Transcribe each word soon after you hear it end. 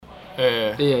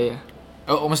Iya.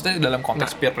 Oh, maksudnya dalam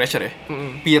konteks peer pressure ya?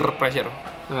 Peer pressure.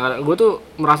 Nah, gue tuh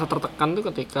merasa tertekan tuh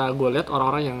ketika gue lihat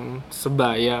orang-orang yang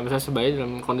sebaya, misalnya sebaya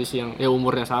dalam kondisi yang ya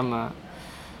umurnya sama,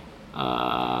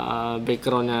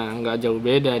 backgroundnya nggak jauh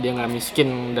beda, dia nggak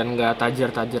miskin dan nggak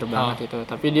tajir banget itu,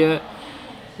 tapi dia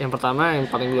yang pertama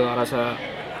yang paling gue rasa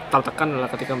tertekan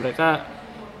adalah ketika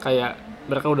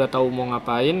mereka udah tahu mau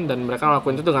ngapain dan mereka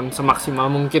lakuin itu dengan semaksimal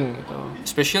mungkin gitu.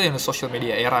 Especially in the social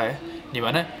media era ya,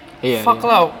 dimana Iya.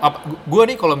 lah, gue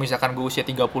nih kalau misalkan gue usia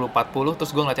 30-40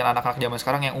 terus gue ngeliatin anak-anak zaman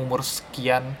sekarang yang umur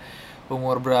sekian,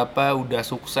 umur berapa, udah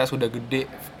sukses, udah gede,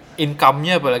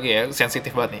 income-nya apalagi ya,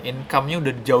 sensitif banget nih, income-nya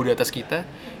udah jauh di atas kita,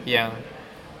 yang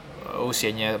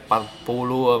usianya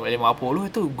 40, 50,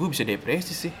 itu gue bisa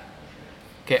depresi sih.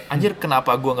 Kayak anjir,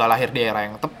 kenapa gue nggak lahir di era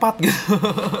yang tepat gitu.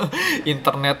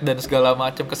 Internet dan segala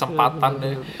macam kesempatan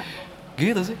deh.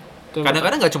 Gitu sih.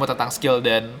 Kadang-kadang nggak cuma tentang skill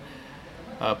dan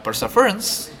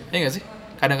perseverance, ya nggak sih?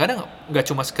 Kadang-kadang nggak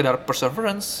cuma sekedar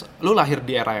perseverance, lu lahir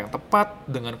di era yang tepat,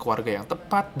 dengan keluarga yang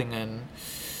tepat, dengan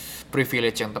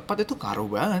privilege yang tepat, itu ngaruh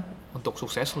banget untuk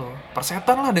sukses lo.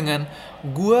 Persetan lah dengan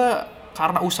gue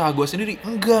karena usaha gue sendiri.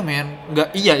 Enggak men,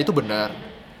 enggak. Iya itu benar,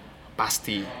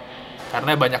 pasti.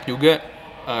 Karena banyak juga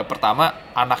pertama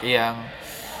anak yang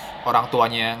orang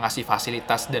tuanya ngasih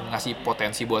fasilitas dan ngasih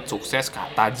potensi buat sukses,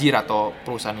 tajir atau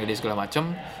perusahaan gede segala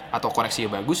macem, atau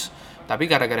koneksinya bagus, tapi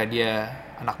gara-gara dia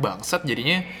anak bangsat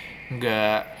jadinya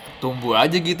nggak tumbuh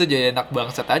aja gitu, jadi anak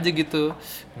bangsat aja gitu,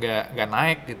 nggak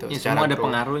naik gitu. Ya, semua ada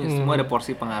pengaruhnya, semua ada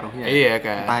porsi pengaruhnya. Iya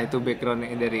kan. Entah itu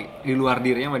backgroundnya dari di luar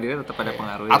dirinya sama dirinya tetap ada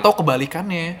pengaruhnya. Atau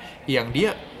kebalikannya, yang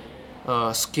dia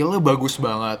skillnya bagus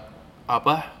banget,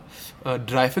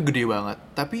 drive-nya gede banget,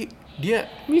 tapi dia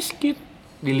miskin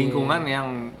di lingkungan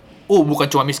yang bukan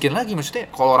cuma miskin lagi, maksudnya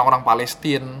kalau orang-orang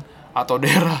Palestina atau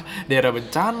daerah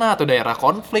bencana atau daerah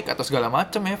konflik atau segala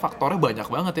macam ya, faktornya banyak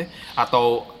banget ya,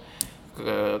 atau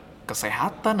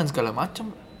kesehatan dan segala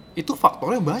macam, itu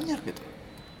faktornya banyak gitu.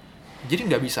 Jadi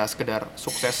nggak bisa sekedar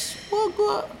sukses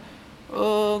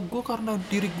gue karena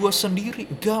diri gue sendiri,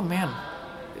 enggak men,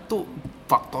 itu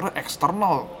faktornya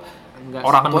eksternal,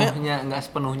 nggak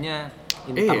sepenuhnya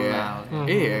internal.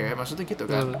 Iya, maksudnya gitu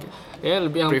kan. Ya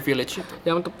lebih yang privilege itu.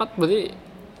 Yang tepat berarti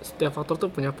setiap faktor tuh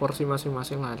punya porsi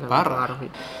masing-masing lah dalam Parah.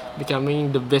 becoming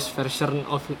the best version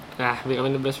of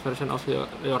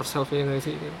yourself ya nggak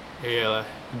sih? Iyalah.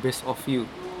 Best of you.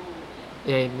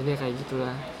 Ya intinya kayak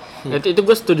gitulah. Itu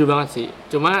gue setuju banget sih.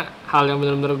 Cuma hal yang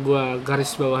benar-benar gue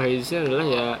garis bawahi di sini adalah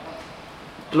ya,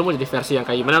 lu mau jadi versi yang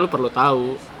kayak gimana lu perlu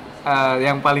tahu.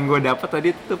 Yang paling gue dapat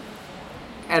tadi tuh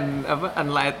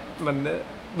enlightenment,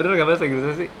 bener nggak bahasa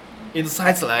Inggrisnya sih?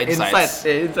 Insights Insight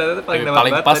itu paling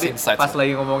dapat banget tadi pas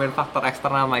lagi ngomongin faktor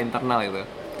eksternal sama internal gitu.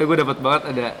 Itu gue dapat banget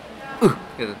ada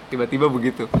gitu, tiba-tiba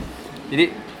begitu.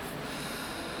 Jadi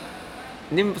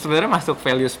ini sebenarnya masuk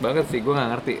values banget sih, gue nggak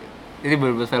ngerti. Ini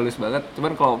bener-bener values banget.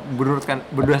 Cuman kalau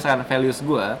berdasarkan values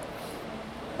gue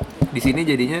di sini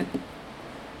jadinya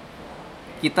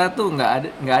kita tuh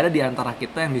nggak ada di antara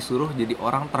kita yang disuruh jadi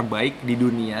orang terbaik di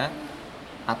dunia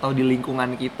atau di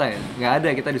lingkungan kita ya, nggak ada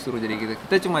kita disuruh jadi gitu.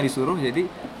 Kita cuma disuruh jadi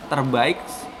terbaik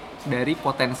dari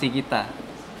potensi kita,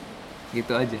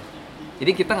 gitu aja.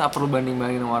 Jadi kita nggak perlu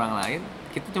banding-bandingin sama orang lain,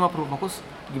 kita cuma perlu fokus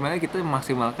gimana kita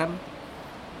memaksimalkan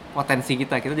potensi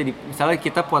kita. Kita jadi misalnya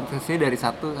kita potensinya dari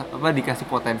dikasih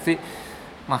potensi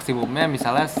maksimumnya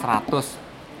misalnya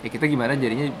 100, ya kita gimana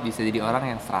jadinya bisa jadi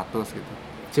orang yang 100 gitu.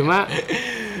 Cuma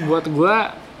buat gue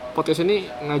podcast ini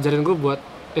ngajarin gue buat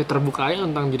terbuka aja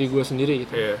tentang diri gue sendiri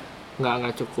gitu.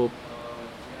 Nggak cukup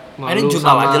malu. Ini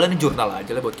jurnal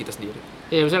aja lah buat kita sendiri.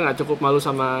 Iya, misalnya nggak cukup malu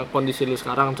sama kondisi lu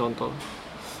sekarang, contoh.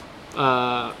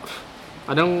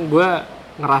 Kadang gue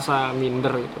ngerasa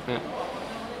minder gitu, kayak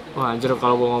wah anjir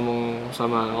kalau gue ngomong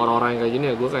sama orang-orang yang kayak gini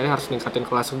ya gue kayaknya harus ningkatin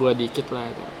kelas gue dikit lah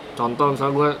gitu. Contoh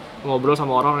misalnya gue ngobrol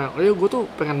sama orang yang gue tuh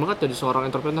pengen banget jadi seorang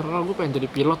entrepreneur, gue pengen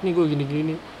jadi pilot nih, gue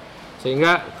gini-gini.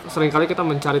 Sehingga seringkali kita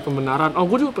mencari pembenaran,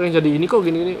 gue juga pengen jadi ini kok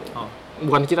gini-gini.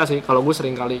 Bukan kita sih, kalau gue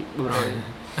seringkali beberapa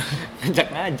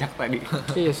ngajak tadi.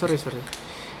 Iya, sorry.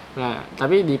 Nah,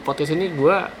 tapi di podcast ini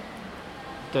gue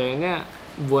kayaknya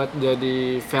buat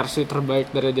jadi versi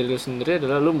terbaik dari diri lu sendiri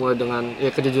adalah lu mulai dengan ya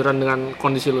kejujuran dengan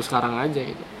kondisi lu sekarang aja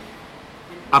gitu.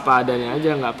 Apa adanya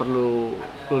aja, nggak perlu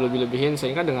lu lebih-lebihin,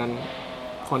 sehingga dengan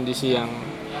kondisi yang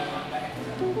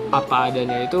apa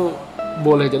adanya itu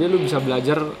boleh jadi lu bisa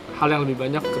belajar hal yang lebih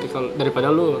banyak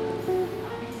daripada lu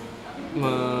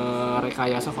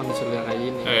merekayasa kondisi lu yang kayak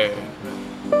gini.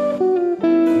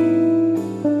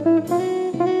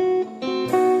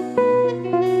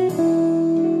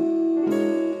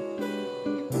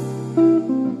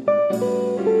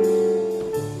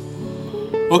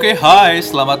 Oke, hai,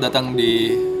 selamat datang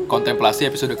di Kontemplasi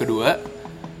episode kedua.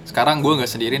 Sekarang gue nggak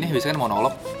sendiri nih, biasanya kan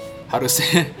monolog.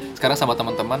 Harusnya sekarang sama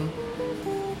teman-teman.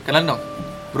 Kenalin dong,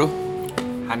 bro.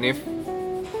 Hanif,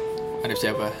 Hanif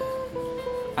siapa?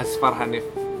 Asfar Hanif.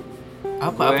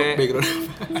 Apa Gue- background?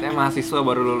 Saya mahasiswa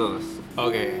baru lulus.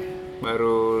 Oke.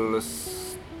 Baru lulus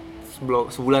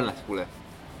sebulan.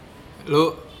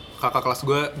 Lu kakak kelas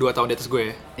gue 2 tahun di atas gue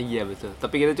ya? Iya betul.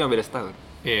 Tapi kita cuma beda setahun.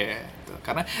 Iya, tuh.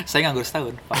 Karena saya nganggur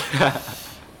setahun.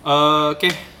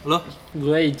 Oke, lo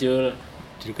Gue Ijul.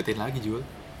 dideketin lagi, Jul.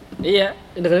 Iya,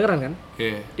 udah kedengeran kan?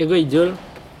 Iya. Ya gue Ijul.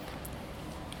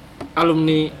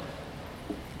 Alumni.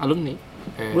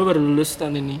 Iya. Gue baru lulus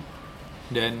tahun ini.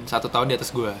 Dan 1 tahun di atas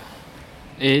gue.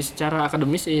 Secara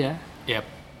akademis iya. Yap.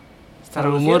 Secara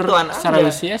Secara umur, usia tuan secara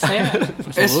Anda. usia saya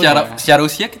Secara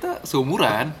usia kita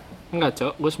seumuran. Enggak,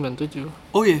 Cok. Gue 97.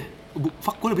 Oh iya,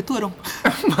 fuck, gue lebih tua dong.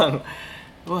 Emang.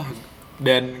 Wah,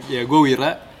 dan ya gue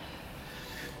Wira.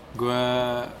 Gue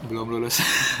belum lulus.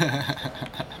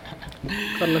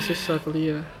 Karena susah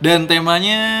kuliah. Dan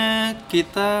temanya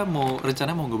kita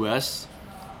rencana mau ngebahas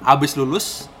abis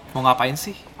lulus mau ngapain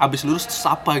sih? Abis lulus terus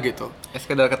apa gitu.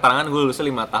 Sekedar keterangan gue lulusnya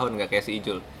 5 tahun nggak kayak si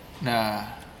Ijul.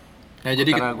 Nah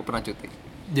Karena gue pernah cuti.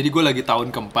 jadi gue lagi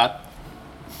tahun keempat.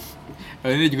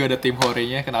 Ini juga ada tim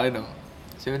horenya, kenalin dong.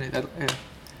 Siapa nih?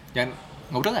 Jangan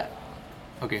ngobrol nggak?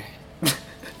 Oke.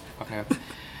 Oke.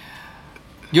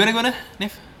 Gimana,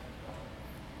 Nif?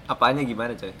 Apanya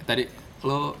gimana coy? Tadi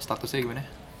lo statusnya gimana?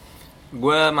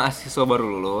 Gue mahasiswa baru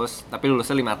lulus, tapi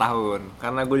lulusnya 5 tahun.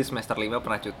 Karena gue di semester 5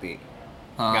 pernah cuti.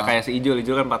 Nggak kayak si Ijul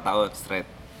kan 4 tahun straight.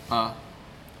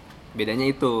 Bedanya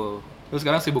itu. Terus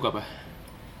sekarang sibuk apa?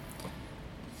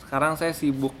 Sekarang saya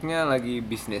sibuknya lagi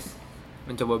bisnis.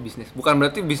 Mencoba bisnis. Bukan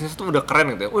berarti bisnis itu udah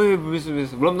keren gitu ya. Wih,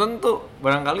 bisnis. Belum tentu.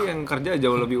 Barangkali yang kerja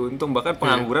jauh lebih untung. Bahkan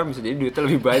pengangguran bisa jadi duitnya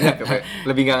lebih banyak gitu ya.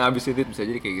 Lebih nggak ngabisin duit, bisa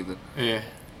jadi kayak gitu. Iya.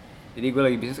 Jadi gue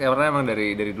lagi bisnis, karena emang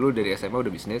dari dulu dari SMA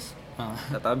udah bisnis.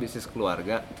 Atau bisnis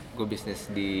keluarga. Gue bisnis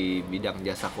di bidang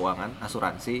jasa keuangan,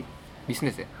 asuransi,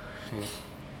 bisnis ya.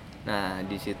 Nah,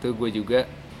 di situ gue juga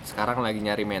sekarang lagi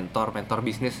nyari mentor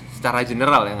bisnis secara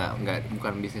general ya,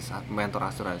 bukan bisnis mentor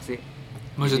asuransi.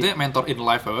 Maksudnya mentor in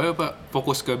life apa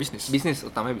fokus ke bisnis? Bisnis,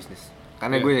 utamanya bisnis.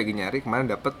 Karena Iya. gue lagi nyari, kemarin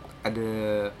dapet ada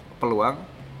peluang,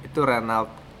 itu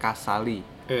Renald Kasali.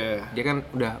 Iya. Dia kan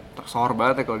udah tersohor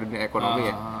banget ya kalau di dunia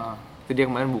ekonomi ya. Itu dia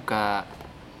kemarin buka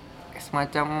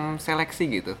semacam seleksi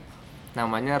gitu.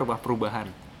 Namanya Rumah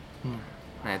Perubahan.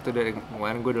 Nah itu dari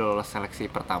kemarin gue udah lolos seleksi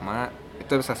pertama.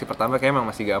 Itu seleksi pertama kayak emang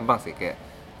masih gampang sih, kayak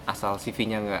asal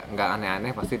CV-nya nggak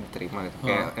aneh-aneh pasti diterima gitu.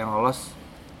 Kayak yang lolos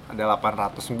ada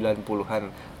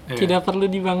 890-an. Iya. Tidak perlu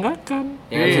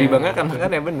dibanggakan. Yang bisa dibanggakan kan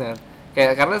ya benar.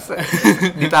 Kayak karena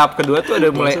di tahap kedua tuh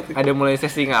ada mulai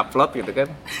sesi ngupload gitu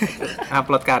kan.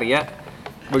 Ngupload karya.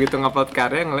 Begitu ngupload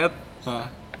karya ngeliat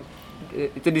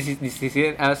itu di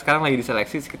sisi sekarang lagi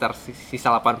diseleksi sekitar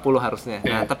sisa 80 harusnya.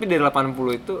 Nah, tapi dari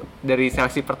 80 itu dari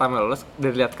seleksi pertama lolos,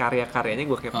 dari lihat karya-karyanya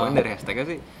gue kepoin dari hashtagnya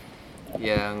sih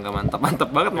ya nggak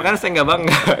mantap banget, makanya saya nggak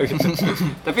bangga gitu.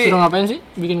 Tapi Suruh ngapain sih?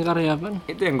 Bikin karya apa?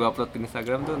 itu yang gue upload di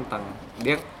Instagram tuh tentang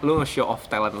lu show off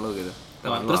talent lu gitu.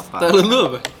 Talent lu Terus apa? talent lu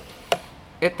apa?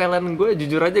 Talent gue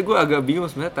jujur aja gue agak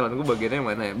bingung sebenarnya talent gue bagiannya yang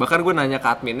mana ya. Bahkan gue nanya ke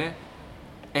adminnya,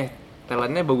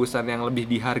 talentnya bagusan yang lebih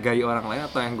dihargai orang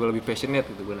lain atau yang gue lebih passionate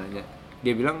gitu, gue nanya.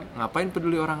 Dia bilang ngapain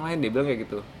peduli orang lain, dia bilang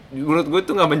kayak gitu. Menurut gue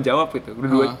tuh nggak menjawab gitu.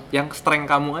 Dua yang strength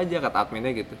kamu aja kata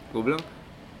adminnya gitu. Gue bilang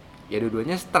ya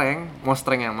dua-duanya strength, mau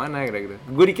strength yang mana gitu.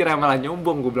 Gue dikira malah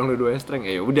nyombong, gue bilang dua-duanya strength.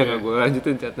 Ya udah nggak gue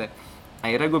lanjutin chatnya.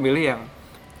 Akhirnya gue milih yang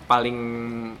paling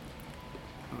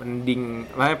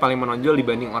mending, paling menonjol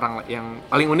dibanding orang yang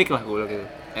paling unik lah gue bilang gitu.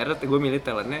 Akhirnya gue milih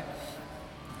talentnya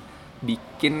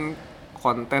bikin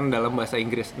konten dalam bahasa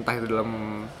Inggris, entah itu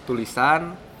dalam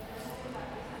tulisan,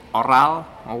 oral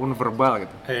maupun verbal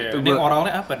gitu. Itu Itu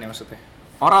oralnya apa nih maksudnya?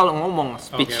 oral ngomong,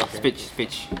 speech.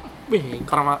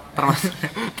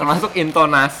 Termasuk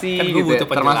intonasi Kan gua gitu butuh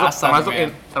ya. penjelasan,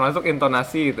 Termasuk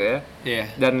intonasi gitu ya. Iya.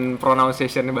 Dan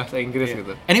pronunciation bahasa Inggris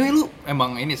gitu. Anyway, lu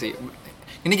emang ini sih.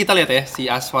 Ini kita lihat ya, si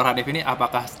Asfar Hanif ini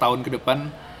apakah setahun ke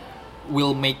depan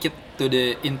will make it to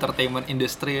the entertainment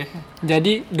industry ya?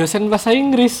 Jadi dosen bahasa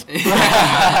Inggris.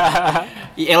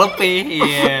 ILP,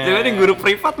 iya. Jadi guru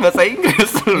privat bahasa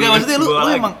Inggris. Enggak, maksudnya lu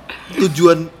emang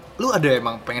tujuan lu ada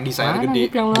emang pengen desainer Mana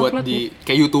gede yang buat upload di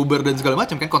kayak YouTuber dan segala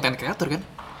macam kan, content creator kan?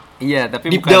 Iya,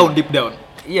 tapi Deep bukan, down.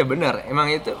 Iya benar, emang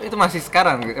itu masih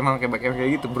sekarang emang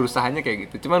kayak gitu, berusahanya kayak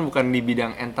gitu. Cuman bukan di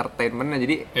bidang entertainmentnya,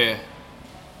 jadi Iya.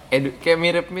 kayak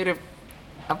mirip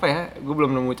apa ya? Gue belum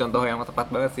nemu contoh yang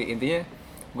tepat banget sih. Intinya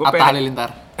gue Atta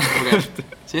Halilintar. Bukan.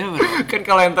 Siapa? Kan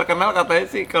kalau yang terkenal katanya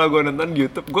sih kalau gue nonton di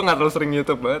YouTube, gue nggak terlalu sering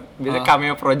YouTube banget. Biasanya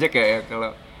cameo project ya kalau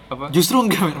apa? Justru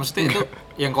enggak, men. Maksudnya itu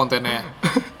yang kontennya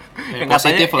yang katanya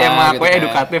positif lah, yang mengaku gitu kan.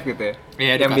 edukatif gitu ya.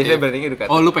 Iya, yang edukatif. biasanya berarti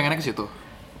edukatif. Oh, lu pengennya ke situ?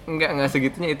 Enggak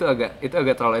segitunya, itu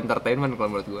agak terlalu entertainment kalau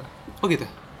menurut gue. Oh gitu.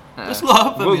 Terus lu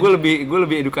apa? Gue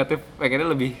lebih edukatif, pengennya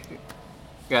lebih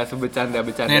gak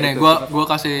sebecanda-becanda. Nih, itu. gua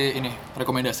kasih ini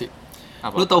rekomendasi.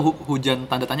 Apa? Lu tahu hujan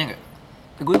tanda tanya nggak?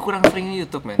 Gue kurang sering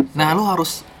YouTube, men. Nah, lu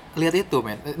harus lihat itu,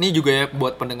 men. Ini juga ya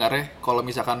buat pendengarnya, kalau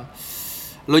misalkan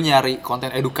lu nyari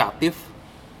konten edukatif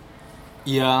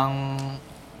yang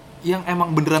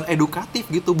emang beneran edukatif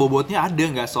gitu, bobotnya ada,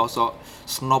 nggak sosok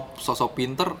snob, sosok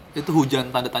pinter, itu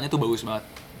hujan tanda tanya tuh bagus banget.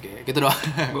 Oke, gitu doang.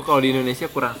 Gue kalau di Indonesia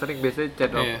kurang sering, biasanya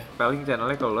channel Iya. paling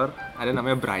channelnya keluar ada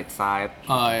namanya Bright Side.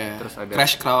 Oh iya. Terus ada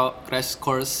Crash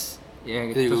Course. ya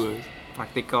Itu gitu. juga Terus bagus.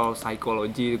 practical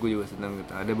psychology gue juga seneng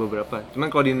gitu. Ada beberapa. Cuman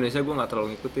kalau di Indonesia gue nggak terlalu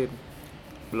ngikutin.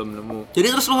 Belum nemu. Jadi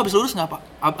terus lu habis lulus apa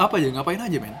aja? Ngapain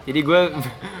aja, men? Jadi gue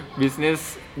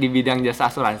bisnis di bidang jasa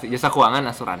asuransi, jasa keuangan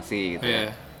asuransi gitu.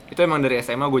 Iya. Itu emang dari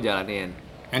SMA gue jalanin.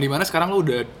 Yang dimana sekarang lu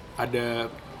udah ada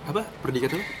apa?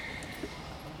 Predikat lu?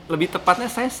 Lebih tepatnya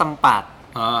saya sempat.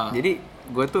 Ah. Jadi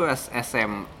gue tuh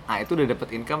SMA itu udah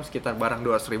dapet income sekitar barang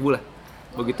 200.000 lah.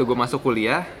 Begitu gue masuk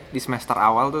kuliah di semester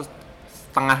awal tuh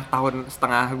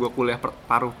setengah gue kuliah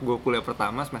paruh gue kuliah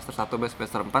pertama semester 1 sampai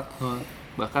semester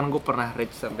 4. Bahkan gue pernah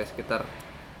reach sampai sekitar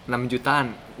 6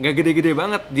 jutaan. Nggak gede-gede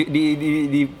banget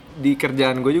di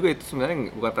kerjaan gue juga, itu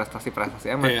sebenarnya bukan prestasi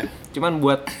amat. Iya. Cuman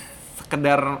buat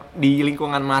sekedar di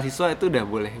lingkungan mahasiswa itu udah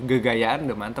boleh gegayaan,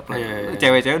 udah mantep lah. Iya.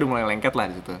 Cewek-cewek udah mulai lengket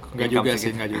lah di situ. Enggak Income juga sih,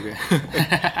 segitu. enggak juga.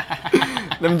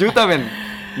 6 juta, men.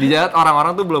 Di jalan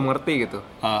orang-orang tuh belum ngerti gitu.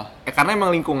 Ah. Karena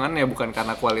emang lingkungannya bukan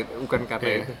karena kualitas, bukan karena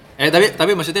Iya. itu.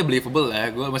 Tapi maksudnya believable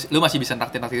ya. Lu masih bisa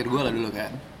naktir gue lah dulu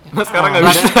kan. Nah, sekarang nggak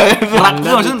bisa.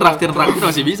 Lu maksudnya naktir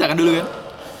masih bisa kan dulu kan?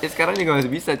 Ya sekarang juga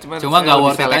masih bisa, Cuma saya nggak lebih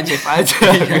worth it aja. selektif aja.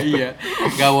 Iya,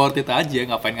 nggak worth it aja.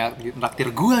 Ngapain naktir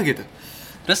gue gitu?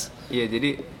 Terus? Iya, jadi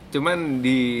cuman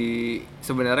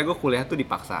sebenarnya gue kuliah tuh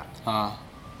dipaksa.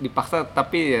 Dipaksa,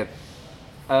 tapi ya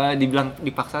dibilang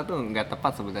dipaksa tuh nggak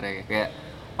tepat sebenarnya. Kayak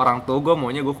orang tua gue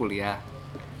maunya gue kuliah,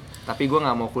 tapi gue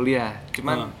nggak mau kuliah.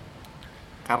 Cuman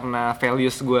karena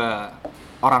values gue,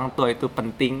 orang tua itu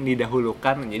penting,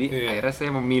 didahulukan, jadi akhirnya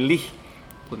saya memilih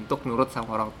untuk nurut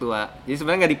sama orang tua. Jadi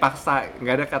sebenarnya nggak dipaksa,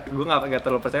 nggak ada kata, gue nggak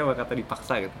terlalu percaya sama kata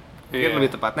dipaksa gitu. Mungkin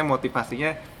lebih tepatnya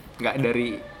motivasinya nggak dari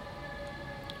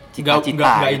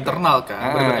cita-cita, nggak gitu. internal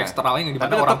kan, bener eksternalnya yang dimana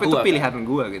tapi orang tetap tua itu pilihan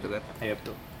gue gitu kan. Iya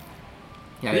betul.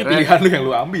 Ya, Ini akhirnya, pilihan lu yang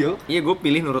lu ambil. iya, gue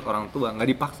pilih nurut orang tua, nggak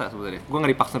dipaksa sebenarnya. Gue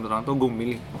nggak dipaksa nurut orang tua, gue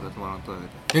milih nurut sama orang tua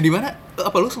gitu. Yang dimana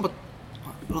apa lu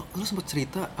sempet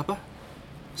cerita apa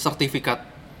sertifikat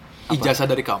ijazah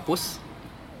dari kampus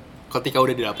ketika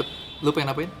udah didapet lu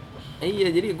pengen apain?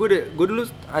 Iya, jadi gue dulu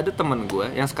ada temen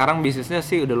gue yang sekarang bisnisnya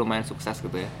sih udah lumayan sukses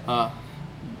gitu ya.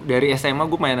 Dari SMA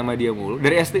gue main sama dia mulu.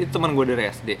 Dari SD, itu teman gue dari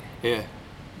SD. Iya.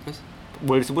 Terus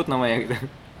boleh disebut namanya gitu.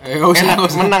 nggak usah.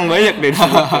 Menang banyak deh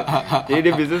disebut. Jadi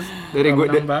dia bisnis dari gue.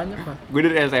 banyak, Pak. Gue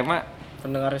dari SMA.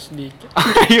 Pendengarnya sedikit.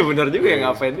 Iya benar juga ya,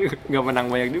 ngapain juga, nggak menang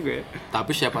banyak juga ya.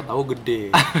 Tapi siapa tahu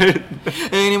gede.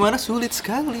 Ini mana sulit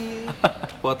sekali.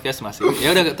 Podcast masih.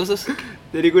 Ya udah terus.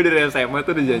 Jadi gue dari SMA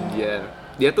tuh udah janjian.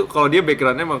 Dia tuh kalau dia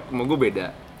backgroundnya sama gue beda.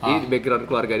 Jadi background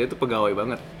keluarga dia tuh pegawai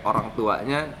banget. Orang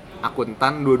tuanya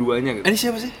akuntan dua-duanya gitu. Ini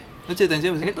siapa sih? Lu ceritain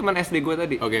siapa sih? Ini teman SD gue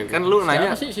tadi. Oke. Kan lu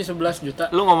nanya Siapa sih si 11 juta?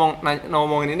 lu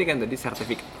ngomongin ini kan tadi,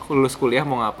 sertifikat lulus kuliah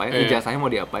mau ngapain, ijazahnya mau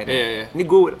diapain. Iya. Ini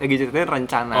gue lagi ceritain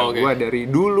rencana gue dari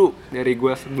dulu, dari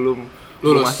gue sebelum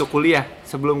gue masuk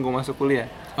kuliah,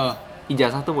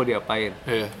 ijazah tuh mau diapain.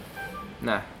 Iya.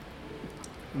 Nah,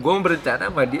 gue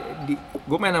berencana sama dia,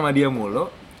 gue main sama dia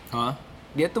mulu.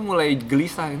 Dia tuh mulai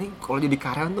gelisah, ini kalau jadi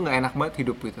karyawan tuh nggak enak banget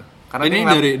hidup gitu. Karena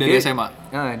ini dari SMA.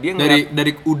 Nah, dia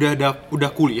dari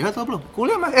udah kuliah atau belum?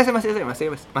 kuliah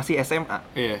masih SMA.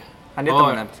 Iya. Kan dia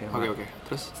teman SMA. Oke.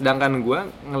 Terus Sedangkan gue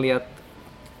ngelihat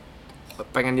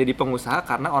pengen jadi pengusaha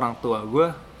karena orang tua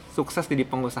gue sukses jadi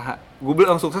pengusaha. Gue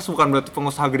bilang sukses bukan berarti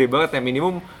pengusaha gede banget ya,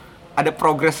 minimum ada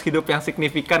progres hidup yang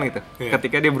signifikan gitu.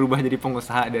 Ketika dia berubah jadi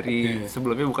pengusaha dari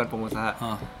sebelumnya bukan pengusaha.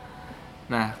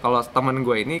 Nah, kalau teman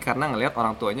gue ini karena ngelihat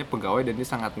orang tuanya pegawai dan dia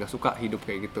sangat nggak suka hidup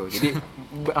kayak gitu. Jadi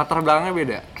latar belakangnya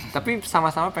beda. Tapi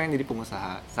sama-sama pengen jadi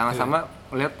pengusaha. Sama-sama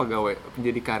melihat pegawai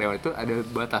menjadi karyawan itu ada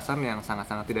batasan yang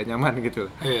sangat-sangat tidak nyaman gitu.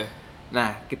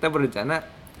 Nah, kita berencana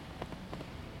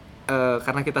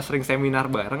karena kita sering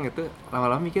seminar bareng itu,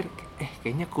 lama-lama mikir,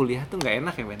 kayaknya kuliah tuh nggak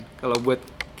enak ya, men. Kalau buat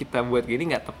kita buat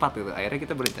gini nggak tepat gitu. Akhirnya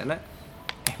kita berencana,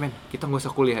 kita nggak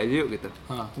usah kuliah aja yuk gitu.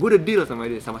 Gue udah deal sama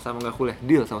dia, sama-sama nggak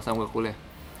kuliah,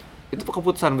 Itu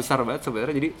keputusan besar banget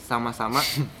sebenarnya. Jadi sama-sama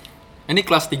Ini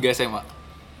kelas 3 SMA.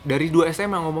 dari 2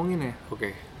 SMA ngomongin ya.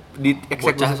 Oke. Di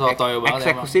Bocah sotoy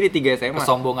banget eksekusi di 3 SMA.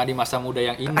 Kesombongan di masa muda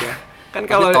yang indah. Kan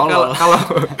Tapi tolol.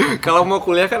 kalau mau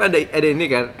kuliah kan ada ini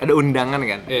kan, ada undangan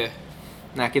kan. Iya.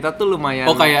 Nah, kita tuh lumayan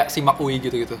Kayak simak UI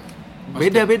gitu-gitu.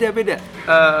 beda.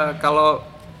 Kalau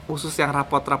khusus yang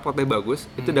rapot-rapotnya bagus,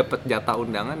 itu dapat jatah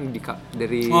undangan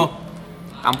dari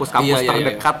kampus-kampus Iya.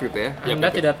 terdekat gitu ya. Anda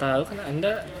tidak tahu karena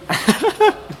Anda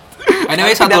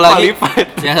Anyway, Tidak satu lagi. qualified.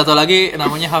 Yang satu lagi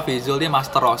namanya Hafizul, dia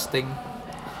master roasting.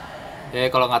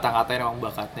 Ya kalau ngata-ngatain emang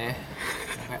bakatnya.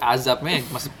 Azabnya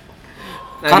masih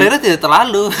karirnya tidak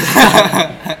terlalu.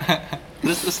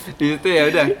 terus Di situ ya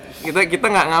udah, kita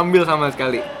nggak ngambil sama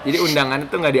sekali. Jadi undangan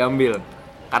itu nggak diambil.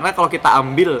 Karena kalau kita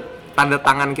ambil tanda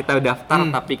tangan kita daftar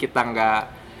tapi kita nggak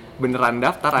beneran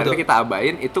daftar, akhirnya kita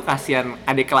abain, itu kasihan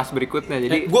adik kelas berikutnya.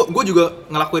 Jadi gue juga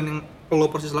ngelakuin yang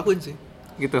lo persis lakuin sih.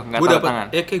 gitu, nggak Gue tanda dapat tangan.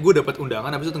 kayak gue dapat undangan,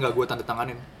 habis itu nggak gue tanda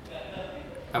tanganin.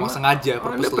 Emang sengaja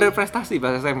Anda purposely. berprestasi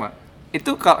pas SMA.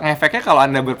 Itu ngefeknya kalau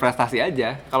Anda berprestasi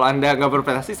aja. Kalau Anda nggak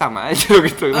berprestasi sama aja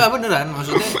gitu. Beneran,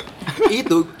 maksudnya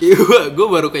itu gue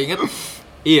baru keinget.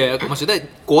 Iya, maksudnya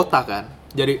kuota kan.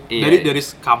 Jadi Iya. dari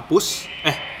kampus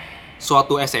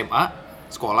suatu SMA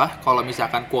sekolah, kalau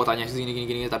misalkan kuotanya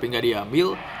gini tapi nggak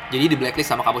diambil, jadi di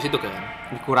blacklist sama kampus itu kan.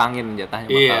 Dikurangin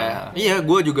jatahnya Iya,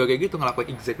 gue juga kayak gitu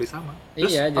ngelakuin exactly sama.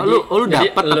 iya, lu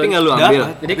dapat tapi nggak lu ambil.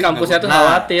 Dapet. Jadi Tapi kampusnya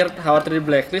nggak tuh khawatir di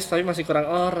blacklist tapi masih kurang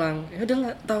orang. Ya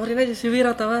udahlah, tawarin aja si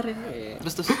Wira, tawarin.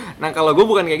 Terus Nah, kalau gue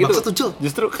bukan kayak gitu. Maksud tuh, Jul.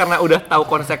 Justru karena udah tahu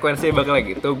konsekuensinya bakal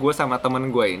kayak gitu, gue sama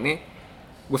temen gue ini,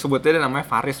 gue sebutnya dia namanya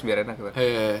Faris biar enak gitu.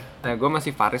 Nah, gue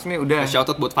masih Faris nih, udah shout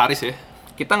out buat Faris ya.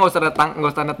 kita nggak usah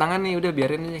tanda tangan nih, udah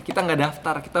biarin aja. Kita nggak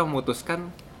daftar, kita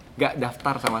memutuskan nggak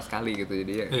daftar sama sekali gitu.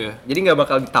 Jadi ya. Iya. Jadi nggak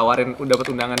bakal ditawarin dapat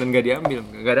undangan dan nggak diambil,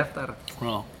 nggak daftar.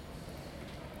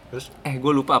 Terus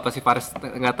Gue lupa apa sih Faris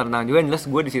nggak tanda tangan juga. Yang jelas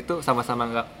gue di situ sama-sama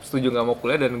nggak setuju nggak mau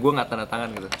kuliah dan gue nggak tanda tangan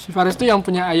gitu. Si Faris tuh yang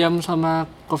punya ayam sama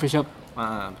coffee shop.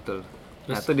 Betul.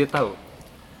 Nah, itu dia tahu.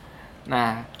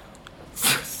 Nah,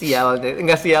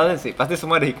 nggak sialnya sih, pasti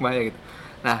semua ada hikmahnya gitu.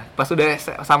 Nah, pas udah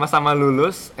sama-sama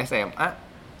lulus SMA,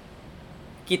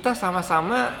 kita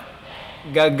sama-sama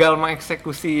gagal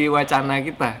mengeksekusi wacana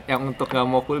kita yang untuk nggak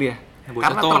mau kuliah.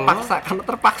 Karena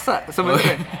terpaksa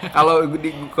sebenarnya.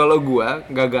 Kalau gua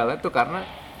gagalnya tuh karena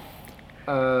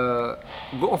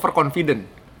gue overconfident.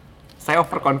 Saya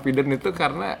overconfident itu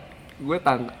karena gue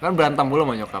kan berantem mulu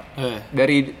sama nyokap.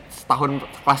 Dari setahun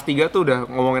kelas 3 tuh udah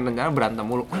ngomongin rencana berantem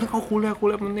mulu. Kau kuliah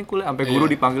penting kuliah. Sampai guru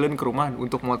dipanggilin ke rumah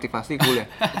untuk motivasi kuliah.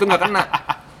 Itu nggak kena.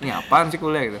 Ini apaan sih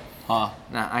kuliah gitu.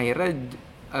 Nah, akhirnya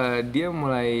dia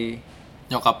mulai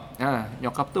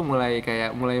nyokap tuh mulai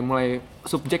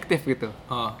subjektif gitu.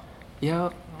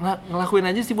 Ya ngelakuin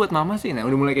aja sih buat mama sih. Nah,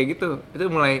 udah mulai kayak gitu. Itu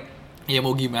mulai ya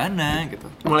mau gimana gitu.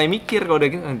 Mulai mikir kalau udah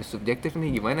gitu, subjektif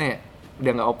nih gimana ya?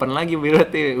 Udah nggak open lagi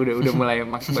berarti, udah mulai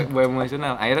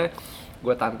emosional. Akhirnya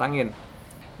gue tantangin.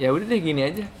 Ya udah deh gini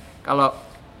aja. Kalau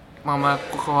mama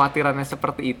kekhawatirannya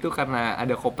seperti itu karena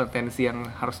ada kompetensi yang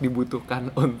harus dibutuhkan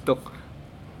untuk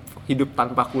hidup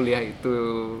tanpa kuliah itu,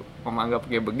 mama anggap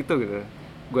kayak begitu gitu.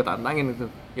 Gue tantangin itu.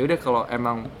 Ya udah kalau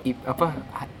emang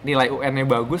nilai UN-nya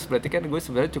bagus, berarti kan gue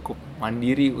sebenarnya cukup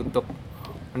mandiri untuk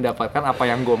mendapatkan apa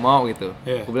yang gue mau gitu.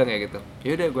 Gue bilang kayak gitu.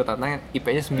 Ya udah gue tantangin,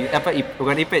 IP-nya 9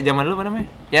 bukan IP zaman dulu apa namanya?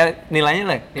 Ya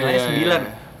nilainya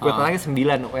 9. Gue tantangin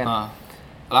 9 UN.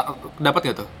 Dapat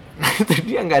gak tuh? Itu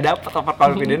dia nggak dapat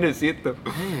overconfident di situ.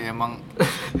 Emang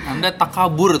Anda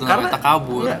takabur tuh, namanya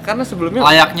takabur. Karena sebelumnya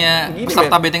layaknya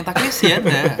peserta Benteng Takeshi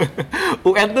Anda.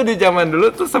 UN tuh di zaman dulu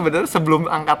tuh sebenarnya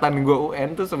sebelum angkatan gue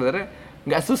UN tuh sebenarnya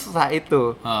nggak susah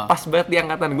itu. Pas banget di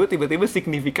angkatan gue tiba-tiba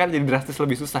signifikan jadi drastis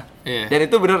lebih susah. Dan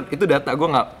itu bener, itu data gue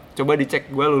nggak. Coba dicek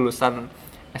gue lulusan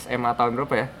SMA tahun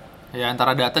berapa ya? Ya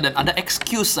antara data dan ada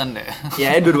excuse Anda.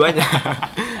 Ya dua-duanya.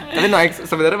 Tapi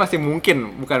sebenarnya masih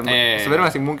mungkin, sebenarnya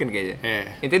masih mungkin kayaknya.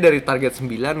 Intinya dari target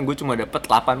 9 gue cuma dapat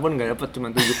 8 pun nggak dapat,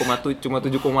 cuma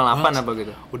 7,8 apa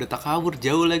gitu. Udah takabur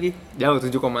jauh lagi. Jauh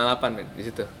 7,8 kan di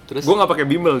situ. Terus gue nggak pakai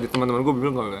bimbel, di teman-teman gue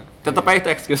bimbel nggak. Tetap aja itu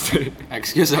excuse.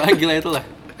 Excuse lagi lah itulah.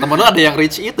 Temen lu ada yang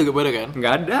reach itu gimana kan?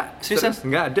 Nggak ada. Seriusan?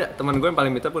 Nggak ada. Teman gue yang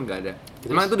paling pintar pun nggak ada.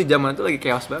 Emang itu di zaman itu lagi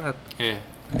chaos banget.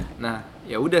 Nah,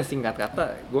 ya udah singkat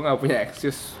kata, gue nggak punya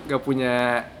excuse, nggak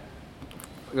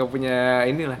punya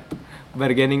inilah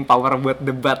bargaining power buat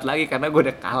debat lagi karena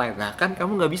gue udah kalah. Nah kan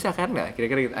kamu nggak bisa kan, nggak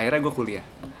kira-kira gitu. Akhirnya gue kuliah.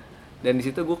 Dan di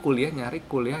situ gue nyari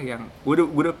kuliah yang gue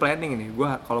udah planning ini. Gue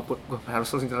kalaupun gue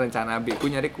harus rencana B, gue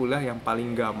nyari kuliah yang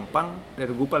paling gampang dan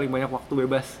gue paling banyak waktu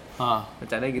bebas.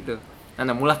 Rencananya gitu.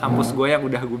 Nah, mulai kampus gue yang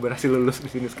udah gue berhasil lulus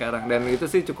di sini sekarang, dan itu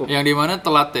sih cukup. Yang di mana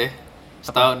telat ya?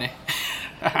 Setahun ya.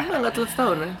 Enggak telat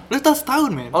setahun ya. Lu tahu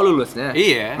setahun, men. Oh lulusnya?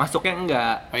 Iya. Masuknya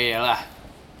enggak. Oh iyalah.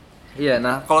 Iya,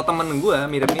 nah kalau temen gue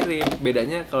mirip-mirip.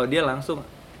 Bedanya kalau dia langsung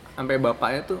sampai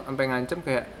bapaknya tuh sampai ngancem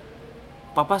kayak,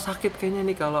 papa sakit kayaknya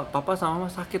nih, kalau papa sama mama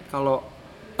sakit kalau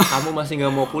kamu masih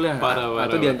nggak mau kuliah. Parah,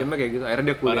 Atau diancamnya kayak gitu.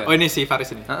 Akhirnya dia kuliah. Oh ini si Faris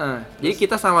ini. Jadi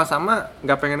kita sama-sama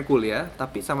nggak pengen kuliah,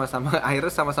 tapi sama-sama akhirnya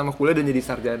sama-sama kuliah dan jadi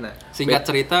sarjana. Singkat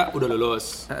cerita udah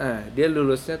lulus. Dia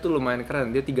lulusnya tuh lumayan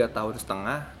keren. Dia 3 tahun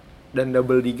setengah dan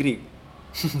double degree.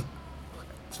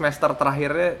 Semester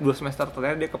terakhirnya, 2 semester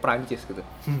terakhir dia ke Perancis gitu.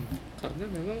 Karena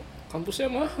memang kampusnya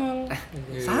mahal.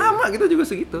 Sama kita juga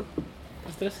segitu.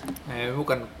 Terus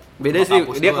Bukan. Beda sih,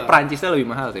 dia ke doang. Perancisnya lebih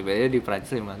mahal sih. Bedanya di Perancis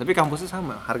lebih mahal. Tapi kampusnya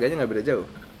sama, harganya nggak beda jauh.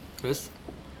 Terus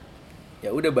Ya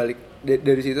udah balik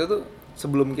dari situ tuh,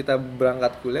 sebelum kita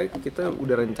berangkat kuliah kita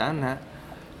udah rencana.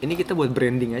 Ini kita buat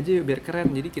branding aja biar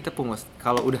keren. Jadi kita pungus.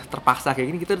 Kalau udah terpaksa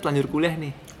kayak gini, kita udah lanjut kuliah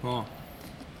nih. oh.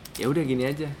 Ya udah gini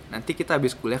aja. Nanti kita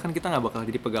habis kuliah kan kita nggak bakal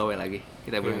jadi pegawai lagi.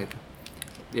 Kita bilang gitu.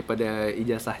 Daripada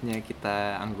ijazahnya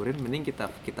kita anggurin, mending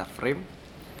kita frame.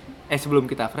 Sebelum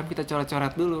kita frame kita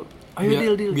coret-coret dulu.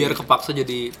 Ayo deal. Biar kepaksa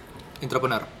jadi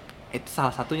entrepreneur. Itu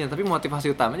salah satunya, tapi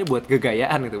motivasi utamanya buat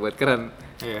gegayaan gitu, buat keren.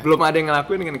 Iya. Belum ada yang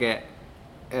ngelakuin kan kayak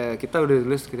kita udah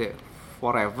lulus gitu ya,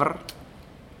 forever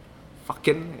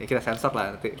fucking, kita sensor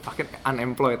lah nanti, fucking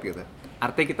unemployed gitu.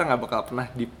 Artinya kita nggak bakal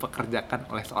pernah dipekerjakan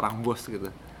oleh seorang bos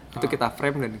gitu. Itu kita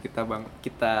frame dan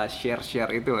kita share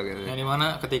itu lah gitu. Yang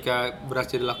dimana ketika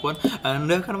berhasil dilakukan,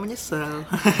 Anda akan menyesal.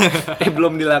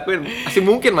 Belum dilakuin, masih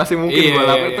mungkin Iya,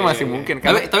 gua lakuin itu iya, masih iya. mungkin.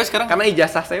 Tapi sekarang- karena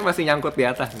ijazah saya masih nyangkut di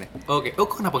atas nih. Oke.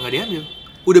 Oh, kenapa nggak diambil?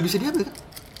 Udah bisa diambil kan?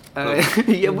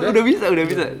 Iya, udah bisa.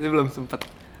 Saya belum sempet.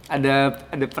 Ada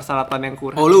persyaratan yang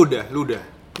kurang. Oh, lu udah.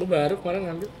 lu baru kemarin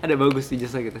ngambil. Ada bagus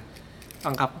ijazah gitu.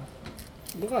 Lengkap.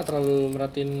 Gue gak terlalu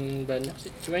merhatiin banyak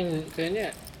sih. Cuma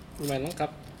kayaknya lumayan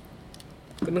lengkap.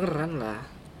 Kedengeran lah.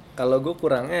 Kalau gue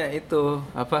kurangnya itu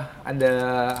ada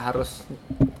harus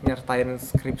nyertain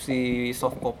skripsi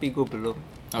soft copy, gue belum.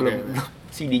 Belum.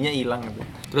 CD-nya hilang gitu.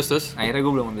 Terus? Akhirnya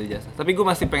gue belum ambil jasa. Tapi gue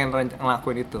masih pengen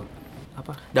ngelakuin itu.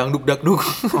 Dangduk dakduk.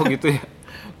 Oh gitu ya.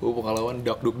 Gue pengalaman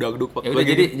dakduk. Ya udah,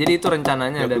 jadi itu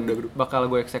rencananya dan Dagduk. bakal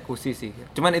gue eksekusi sih.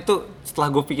 Cuman itu setelah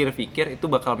gue pikir-pikir itu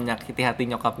bakal menyakiti hati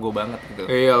nyokap gue banget gitu.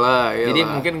 Iyalah. Jadi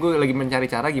mungkin gue lagi mencari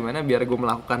cara gimana biar gue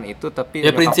melakukan itu tapi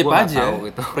Ya nyokap prinsip gue nggak aja. tahu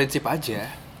gitu. Prinsip aja.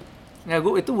 Nggak,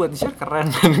 gue itu buat share keren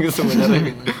kan gitu sebenarnya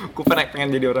gitu. Gue pengen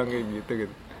jadi orang kayak gitu.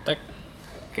 Tek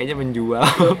Kayaknya menjual.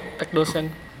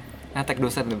 dosen. Nah, tech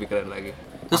dosen lebih keren lagi.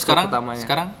 Terus Maksud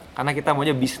sekarang? Karena kita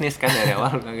maunya bisnis kan dari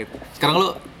awal gitu. Sekarang lu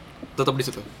tetap di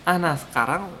situ. Nah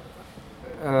sekarang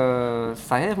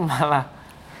saya malah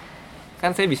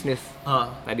kan saya bisnis.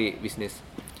 Tadi bisnis.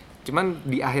 Cuman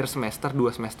di akhir semester,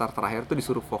 2 semester terakhir tuh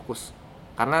disuruh fokus.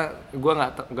 Karena gue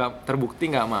nggak terbukti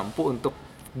nggak mampu untuk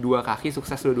 2 kaki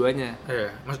sukses dua-duanya.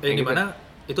 Iya. Kayak Di mana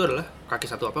itu adalah kaki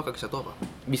satu apa?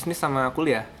 Bisnis sama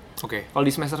kuliah. Oke. Kalau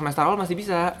di semester awal masih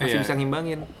bisa Iya.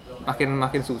 ngimbangin.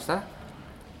 Makin susah.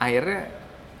 Akhirnya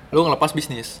Lu ngelepas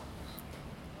bisnis.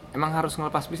 emang harus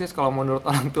ngelepas bisnis kalau menurut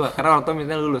orang tua, karena orang tua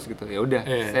minta lulus gitu. Ya udah,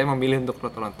 Iya. saya memilih untuk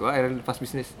menurut orang tua, akhirnya lepas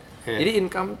bisnis. Iya. Jadi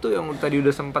income tuh yang tadi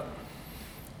udah sempat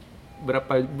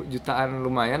berapa jutaan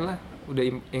lumayan lah, udah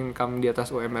income di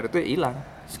atas UMR itu ya hilang.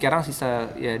 Sekarang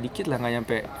sisa ya dikit lah, nggak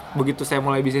nyampe. Begitu saya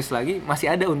mulai bisnis lagi,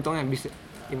 masih ada untungnya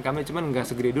income-nya, cuman nggak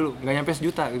segede dulu, nggak nyampe 1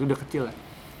 juta, itu udah kecil lah.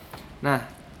 Nah,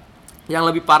 yang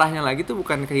lebih parahnya lagi tuh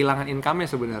bukan kehilangan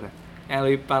income-nya sebenarnya. Yang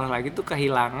lebih parah lagi tuh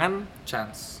kehilangan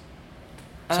Chance.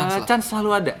 chance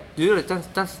selalu ada. Jujur, chance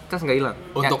nggak hilang.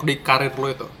 Untuk di karir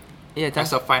lu itu. Iya,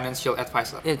 chance. As a financial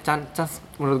advisor. Ya, chance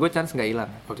menurut gue chance nggak hilang.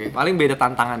 Oke. Paling beda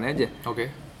tantangannya aja. Oke.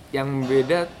 Yang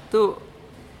beda tuh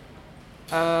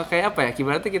kayak apa ya?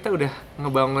 Ibaratnya kita udah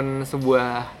ngebangun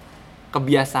sebuah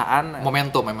kebiasaan.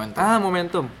 Momentum.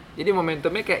 Momentum. Jadi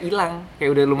momentumnya kayak hilang,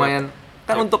 kayak udah lumayan.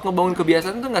 Kan untuk ngebangun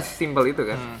kebiasaan tuh nggak sesimpel itu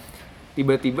kan.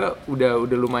 Tiba-tiba udah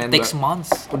lumayan. It takes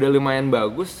months. Udah lumayan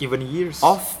bagus. Even years.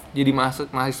 Off jadi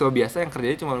mahasiswa biasa yang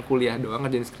kerjanya cuma kuliah doang,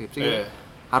 ngerjain skripsi. Gitu.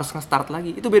 Harus nge-start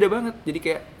lagi. Itu beda banget. Jadi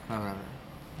kayak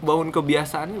bangun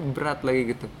kebiasaannya berat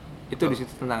lagi gitu. Itu di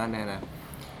situ tantangannya. Nah,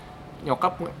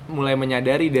 nyokap mulai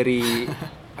menyadari dari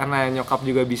karena nyokap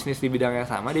juga bisnis di bidang yang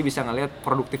sama, dia bisa ngelihat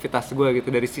produktivitas gue gitu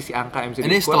dari sisi angka yang bisa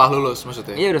Ini setelah lulus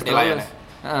maksudnya? Iya, udah setelah lulus.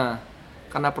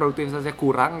 Karena produktivitasnya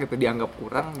kurang gitu, dianggap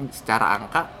kurang secara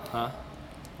angka.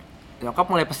 Nyokap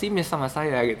mulai pesimis sama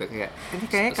saya gitu, kayak ini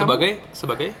kayak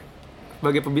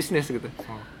sebagai pebisnis gitu.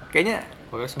 Kayaknya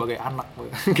sebagai anak.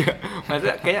 Enggak.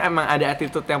 Maksudnya kayaknya emang ada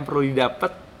attitude yang perlu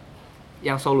didapat,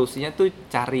 yang solusinya tuh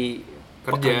cari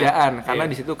pekerjaan, karena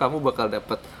Iya. di situ kamu bakal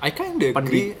dapet I kinda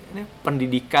agree.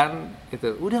 pendidikan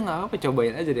itu. Udah nggak apa-apa,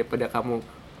 cobain aja daripada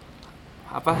kamu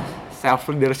apa self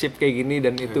leadership kayak gini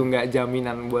dan itu nggak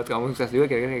jaminan buat kamu sukses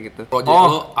juga, kira-kira kayak gitu. Project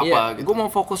lo apa gitu? Gue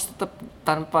mau fokus tetap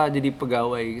tanpa jadi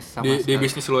pegawai sama Di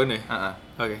bisnis lo ini? Heeh.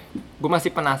 Oke. Gue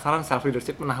masih penasaran self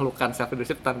leadership, menaklukkan self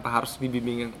leadership tanpa harus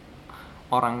dibimbingin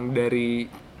orang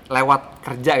dari lewat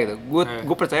kerja gitu.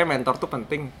 Gue percaya mentor tuh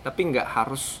penting, tapi nggak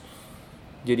harus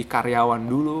jadi karyawan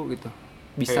dulu gitu.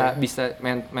 Bisa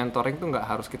mentoring tuh nggak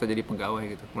harus kita jadi pegawai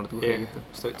gitu, menurut gue kayak gitu.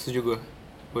 Setuju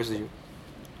gue setuju.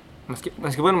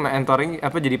 Meskipun mentoring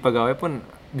jadi pegawai pun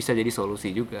bisa jadi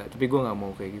solusi juga, tapi gue nggak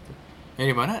mau kayak gitu. Yang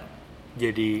dimana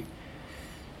jadi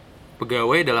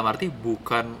pegawai dalam arti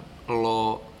bukan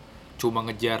lo cuma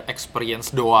ngejar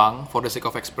experience doang for the sake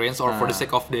of experience or for the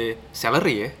sake of the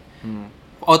salary ya.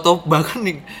 Atau bahkan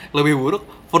nih lebih buruk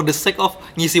for the sake of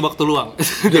ngisi waktu luang.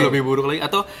 Udah lebih buruk lagi.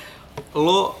 Atau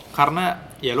lo karena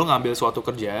ya lo ngambil suatu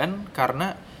kerjaan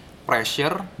karena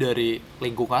pressure dari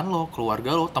lingkungan lo,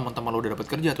 keluarga lo, teman-teman lo udah dapat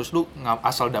kerja, terus lo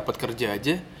asal dapat kerja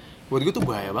aja, buat gue tuh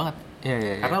bahaya banget.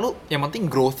 Iya. Karena lo yang penting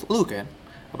growth lo kan,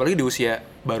 apalagi di usia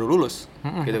baru lulus,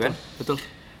 gitu kan. Betul.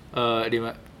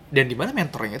 Dan di mana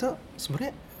mentoring itu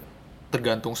sebenarnya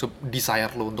tergantung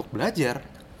desire lo untuk belajar.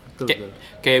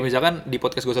 Kayak misalkan di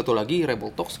podcast gue satu lagi,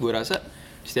 Rebel Talks, gue rasa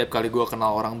setiap kali gue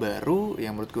kenal orang baru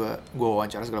yang menurut gue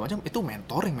wawancara segala macam, itu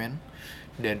mentoring men.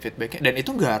 Dan feedbacknya, dan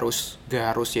itu nggak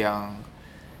harus yang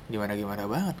gimana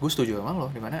banget. Gue setuju sama lo,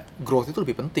 dimana growth itu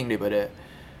lebih penting daripada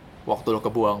waktu lo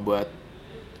kebuang buat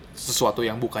sesuatu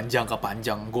yang bukan jangka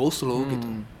panjang goals lo gitu.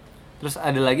 Terus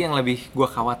ada lagi yang lebih gue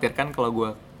khawatirkan kalau gue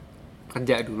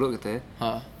kerja dulu gitu ya.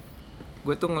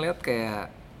 Gue tuh ngeliat kayak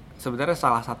sebenarnya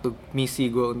salah satu misi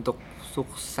gue untuk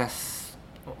sukses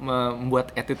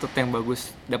membuat attitude yang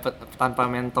bagus dapat tanpa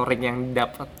mentoring yang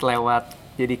dapat lewat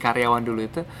jadi karyawan dulu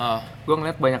itu, gue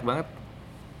ngeliat banyak banget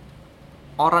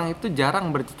orang itu jarang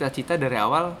bercita-cita dari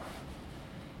awal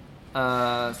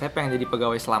saya pengen jadi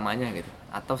pegawai selamanya gitu,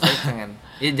 atau saya pengen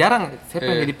jarang saya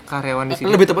pengen jadi karyawan di sini.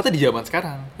 Lebih tepatnya di zaman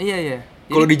sekarang. Iya.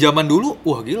 Kalau di zaman dulu,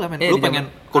 wah gila men. Lu pengen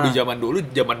kalau di zaman dulu,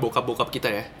 zaman bokap kita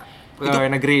ya.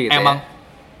 Pegawai negeri gitu emang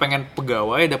pengen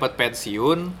pegawai dapat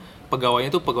pensiun,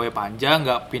 pegawainya tuh pegawai panjang,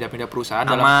 nggak pindah-pindah perusahaan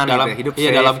aman, dalam gitu, hidup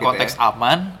dalam safe, konteks gitu ya.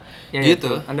 aman. Ya,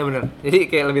 gitu. Anda bener. Jadi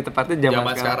kayak lebih tepatnya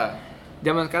zaman sekarang.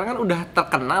 Zaman sekarang kan udah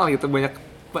terkenal gitu, banyak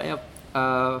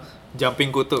Jumping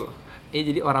kutu.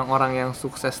 jadi orang-orang yang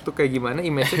sukses tuh kayak gimana,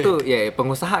 image-nya tuh ya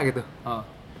pengusaha gitu.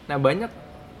 Nah banyak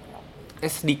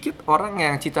sedikit orang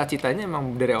yang cita-citanya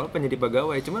emang dari awal pengen jadi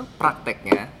pegawai, cuman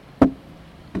prakteknya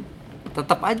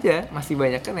tetap aja masih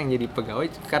banyak kan yang jadi pegawai,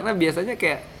 karena biasanya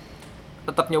kayak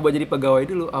tetap nyoba jadi pegawai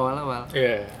dulu awal-awal.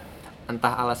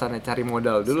 Entah alasannya cari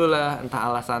modal dulu lah, entah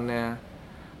alasannya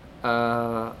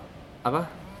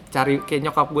cari kayak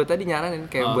nyokap gue tadi nyaranin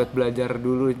kayak buat belajar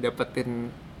dulu dapetin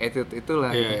attitude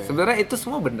itulah. Sebenarnya itu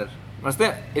semua bener,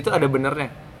 maksudnya itu ada benernya,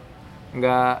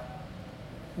 nggak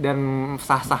dan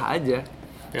sah-sah aja.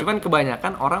 Cuman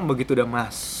kebanyakan orang begitu udah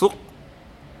masuk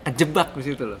kejebak di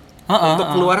situ loh. Untuk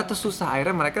keluar tuh susah,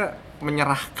 akhirnya mereka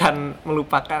menyerahkan,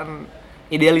 melupakan,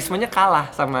 idealismenya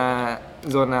kalah sama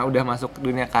zona udah masuk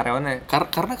dunia karyawannya.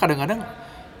 Karena kadang-kadang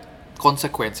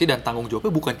konsekuensi dan tanggung jawabnya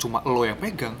bukan cuma lo yang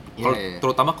pegang.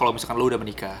 Terutama kalau misalkan lo udah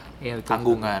menikah,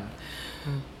 tanggungan.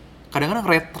 Kadang-kadang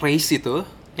rat race itu,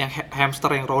 yang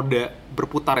hamster yang roda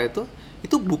berputar itu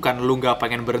bukan lo nggak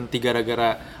pengen berhenti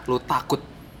gara-gara lo takut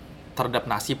terhadap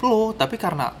nasib lo, tapi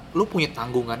karena lo punya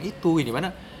tanggungan itu. Ini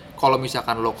mana kalau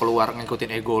misalkan lo keluar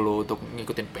ngikutin ego lo untuk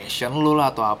ngikutin passion lo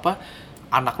lah atau apa,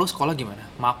 anak lo sekolah gimana,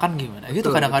 makan gimana,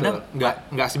 gitu kadang-kadang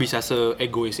nggak bisa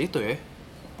se-egois itu ya.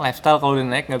 Lifestyle kalau udah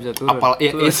naik nggak bisa turun.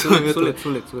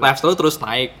 Sulit. Lifestyle terus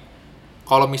naik.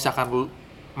 Kalau misalkan lo,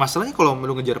 masalahnya kalau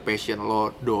lo ngejar passion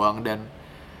lo doang dan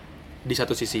di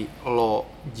satu sisi lo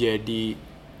jadi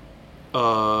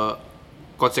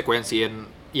konsekuensiin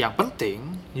yang penting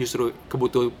justru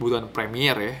kebutuhan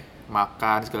premier ya,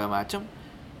 makan segala macam.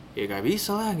 Ya gak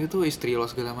bisa lah gitu, istri lo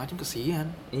segala macam, kesian.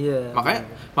 Iya.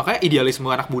 Makanya idealisme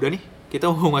anak muda nih,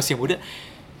 kita mau masih muda,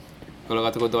 kalau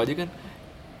kata Kunto aja kan,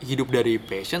 hidup dari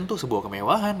passion tuh sebuah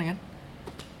kemewahan kan.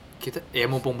 Kita ya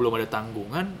mumpung belum ada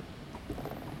tanggungan,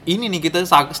 ini nih kita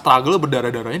struggle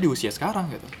berdarah-darahnya di usia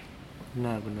sekarang gitu.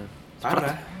 Benar.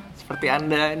 Parah. Seperti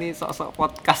Anda ini sok-sok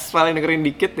podcast paling dengerin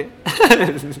dikit ya.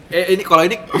 Ini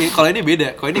kalau ini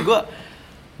beda. Kalau ini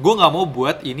gue nggak mau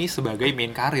buat ini sebagai main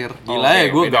karir. Gila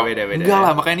ya, gue enggak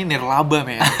lah, makanya ini nirlaba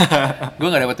men. Gue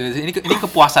nggak dapat ini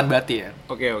kepuasan batin.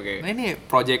 Oke. Nah ini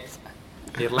project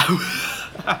nirlaba.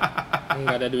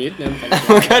 Nggak ada duitnya bukan.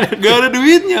 Gak ada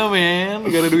duitnya, men.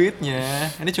 Gak ada duitnya.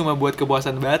 Ini cuma buat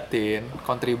kepuasan batin,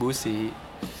 kontribusi.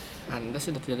 Anda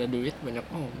sudah tidak ada duit, banyak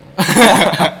ngomong.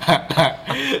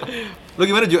 Lu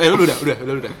gimana, Jo? Lu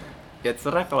udah. Ya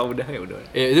terserah kalau udah ya udah.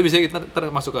 Itu bisa kita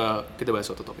masuk ke kita bahas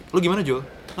suatu topik. Lu gimana, Jo?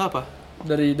 Lu apa?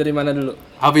 Dari mana dulu?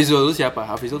 Hafizul lu siapa?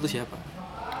 Hafizul tuh siapa?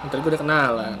 Ntar gue udah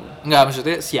kenalan. Enggak,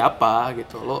 maksudnya siapa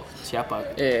gitu. Lo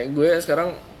siapa? Gue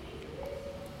sekarang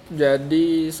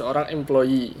jadi seorang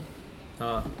employee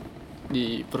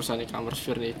di perusahaan e-commerce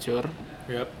furniture.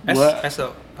 Yep. Gua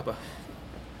apa?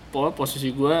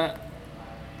 Posisi gue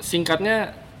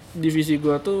singkatnya divisi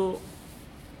gue tuh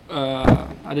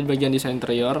ada di bagian desain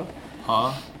interior.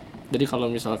 Jadi kalau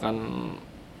misalkan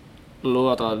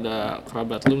lu atau ada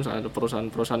kerabat lu misalnya ada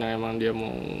perusahaan-perusahaan yang emang dia mau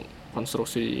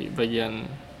konstruksi bagian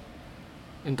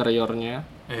interiornya,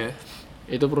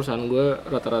 itu perusahaan gue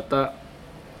rata-rata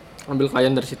ambil klien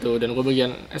dari situ, dan gue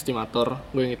bagian estimator.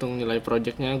 Gue yang ngitung nilai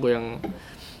projectnya, gue yang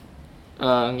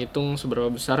ngitung seberapa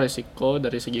besar resiko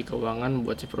dari segi keuangan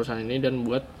buat si perusahaan ini dan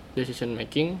buat decision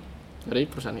making dari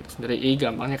perusahaan itu sendiri.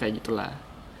 Gampangnya kayak gitulah.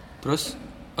 Terus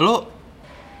lo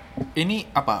ini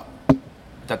apa?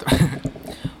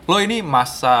 Lo ini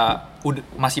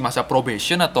masih masa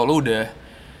probation atau lo udah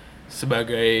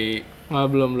sebagai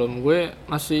belum. Gue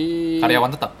masih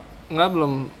karyawan tetap?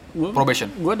 Belum. Gue probation.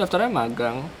 Gue daftarnya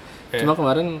magang. Cuma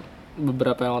kemarin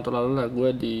beberapa yang waktu lalu lah gue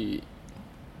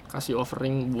dikasih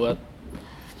offering buat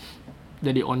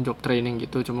jadi on job training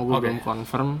gitu. Cuma gue belum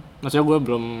confirm. Maksudnya gue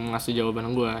belum ngasih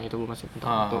jawaban gue. Itu gue masih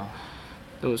minta.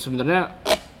 Tuh sebenarnya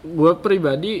gue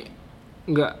pribadi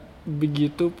nggak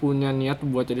begitu punya niat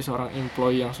buat jadi seorang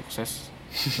employee yang sukses.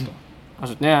 Gitu.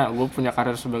 Maksudnya gue punya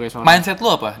karir sebagai seorang. Mindset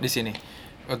lo apa di sini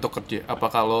untuk kerja? Apa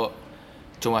kalau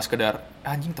cuma sekedar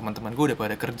anjing teman-teman gue udah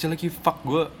pada kerja lagi, fuck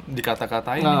gue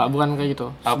dikata-katain? Nggak, bukan kayak gitu.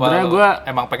 Sebenarnya gue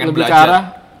emang pengen lebih belajar. Ke arah,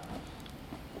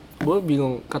 gue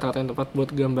bingung kata-kata yang tepat buat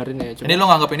gambarin ya. Ini lo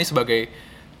nganggap ini sebagai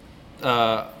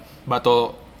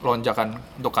batu lonjakan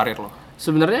untuk karir lo?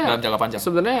 Sebenarnya dalam jangka panjang.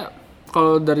 Sebenarnya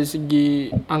kalau dari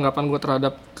segi anggapan gue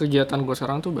terhadap kegiatan gue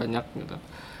sekarang tuh banyak gitu.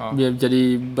 Biar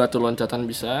jadi batu loncatan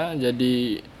bisa,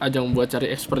 jadi ajang buat cari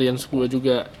experience gue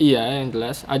juga yang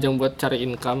jelas, ajang buat cari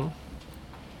income,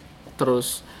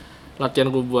 terus latihan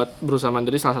gue buat berusaha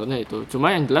mandiri salah satunya itu. Cuma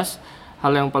yang jelas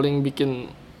hal yang paling bikin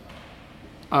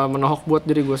menohok buat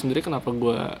diri gue sendiri kenapa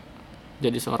gue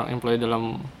jadi seorang employee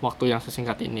dalam waktu yang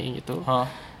sesingkat ini gitu.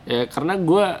 Ya karena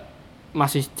gue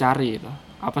masih cari gitu.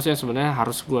 Apa sih yang sebenarnya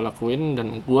harus gue lakuin,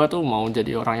 dan gue tuh mau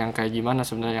jadi orang yang kayak gimana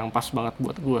sebenarnya yang pas banget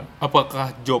buat gue.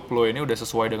 Apakah job lo ini udah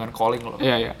sesuai dengan calling lo?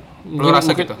 Iya. Lo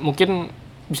rasa gitu? Mungkin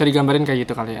bisa digambarin kayak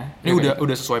gitu kali ya. Ini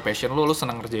udah sesuai passion lo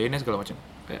senang ngerjainnya segala macam.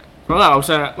 Ya. Kalau nggak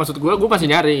usah, maksud gue masih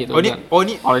nyari gitu.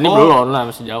 Ini belum lah,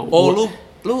 masih jauh.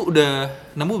 Lu udah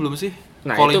nemu belum sih?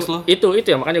 Nah callings lo? Itu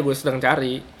ya makanya gue sedang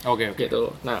cari. Oke.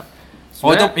 Gitu. Nah.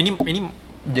 Ini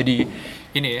jadi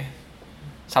ini ya.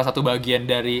 Salah satu bagian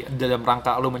dari dalam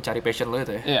rangka lo mencari passion lo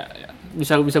itu ya? Iya.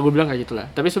 Bisa gue bilang kayak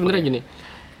gitulah. Tapi sebenarnya gini,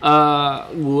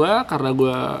 karena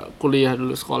gue kuliah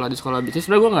dulu di sekolah bisnis,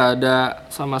 sebenarnya gue nggak ada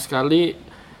sama sekali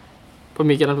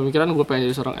pemikiran gue pengen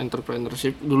jadi seorang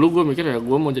entrepreneurship. Dulu gue mikir ya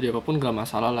gue mau jadi apapun gak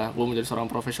masalah lah. Gue mau jadi seorang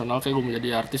profesional, kayak gue mau jadi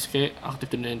artis, kayak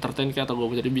aktif di entertain, kayak atau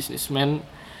gue mau jadi businessman.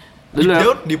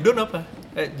 Deep down apa?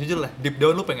 Jujur lah, deep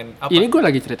down lu pengen apa? Ini gue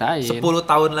lagi ceritain. 10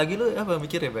 tahun lagi lu apa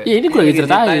mikirnya, Pak? Iya, ini gue lagi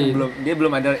ceritain. Dia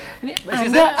belum ada. Ini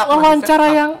ada wawancara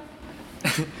yang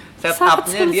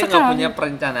setupnya dia nggak punya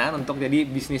perencanaan untuk jadi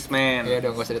businessman. Iya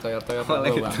dong, gak usah ditoyor-toyor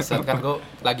gue bangsat. Kan gue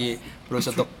lagi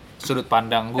berusaha untuk sudut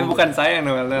pandang gue. Bukan saya yang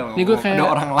novel. Ini gue kayak ada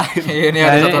orang lain. Ini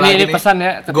ada satu lagi nih. Ini pesan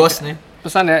ya. Ghost nih.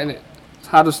 Pesan ya ini.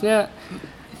 Harusnya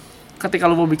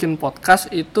ketika lu mau bikin podcast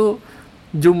itu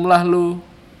jumlah lu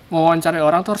mewawancarai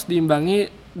orang tuh harus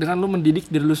diimbangi dengan lu mendidik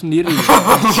diri lu sendiri.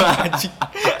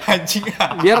 Anjing.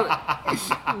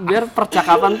 Biar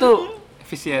percakapan tuh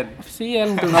efisien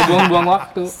tuh, nggak buang-buang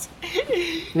waktu.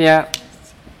 Nih ya,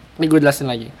 ini gue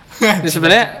jelasin lagi. Ini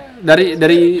sebenarnya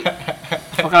dari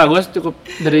gue cukup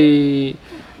dari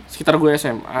sekitar gue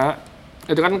SMA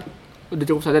itu kan udah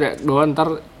cukup sadar ya, bahwa ntar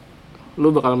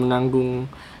lu bakal menanggung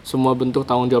semua bentuk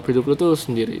tanggung jawab hidup lu tuh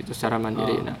sendiri, itu secara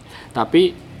mandiri. Nah,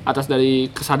 tapi atas dari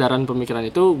kesadaran pemikiran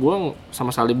itu, gue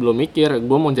sama sekali belum mikir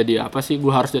gue mau jadi apa sih,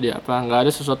 gue harus jadi apa. Nggak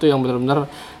ada sesuatu yang benar-benar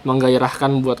menggairahkan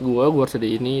buat gue harus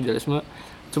jadi ini, idealisme.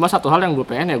 Cuma satu hal yang gue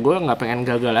pengen ya, gue nggak pengen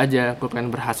gagal aja, gue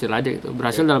pengen berhasil aja gitu.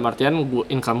 Berhasil dalam artian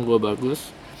income gue bagus,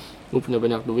 gue punya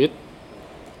banyak duit,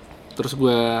 terus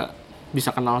gue bisa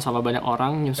kenal sama banyak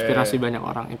orang, inspirasi banyak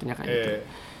orang, intinya kayak gitu.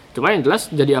 Cuma yang jelas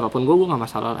jadi apapun gue nggak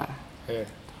masalah lah.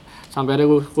 Sampai ada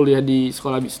gue kuliah di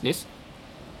sekolah bisnis.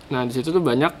 Nah di situ tuh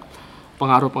banyak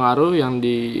pengaruh-pengaruh yang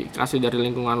dikasih dari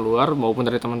lingkungan luar maupun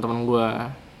dari teman-teman gue,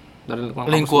 dari lingkungan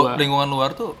kampus gue. Lingkungan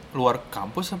luar tuh luar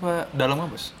kampus apa dalam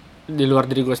kampus? Di luar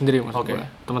diri gue sendiri maksud gue.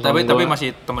 Tapi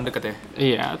masih teman dekat ya?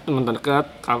 Iya, teman dekat,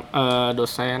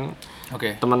 dosen,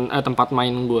 tempat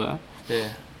main gue.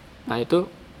 Yeah. Nah itu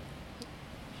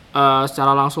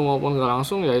secara langsung maupun gak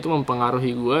langsung ya itu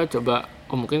mempengaruhi gue. Coba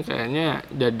mungkin kayaknya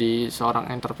jadi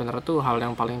seorang entrepreneur tuh hal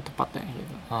yang paling tepat ya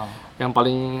gitu. Yang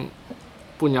paling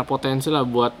punya potensi lah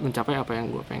buat mencapai apa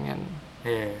yang gue pengen.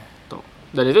 Tuh.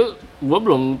 Dan itu gue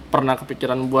belum pernah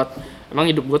kepikiran buat emang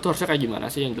hidup gue tuh harusnya kayak gimana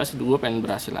sih. Yang jelas hidup gue pengen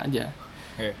berhasil aja.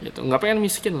 Gitu. Nggak pengen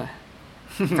miskin lah.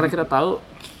 Karena kita tahu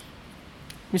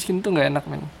miskin tuh nggak enak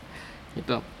men.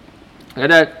 Gitu. Gak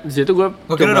ada di situ gue.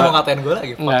 Mungkin udah mau ngatain gue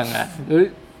lagi. Enggak. Gue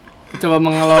coba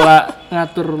mengelola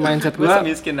ngatur mindset gue.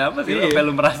 Miskin apa sih? Apa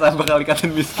lu merasa bakal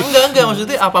dikatain miskin? Enggak,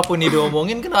 maksudnya apapun yang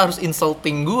diomongin kan harus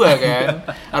insulting gue kan.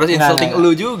 Harus insulting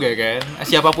lu juga kan.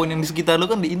 Siapapun yang di sekitar lu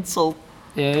kan di-insult.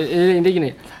 Ya ini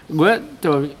gini. Gue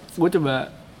coba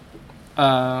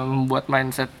membuat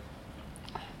mindset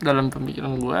dalam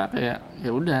pemikiran gue kayak ya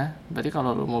udah, berarti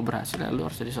kalau lu mau berhasil ya lu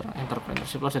harus jadi seorang entrepreneur,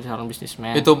 lu harus jadi seorang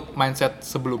businessman. Itu mindset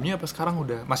sebelumnya apa sekarang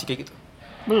udah masih kayak gitu?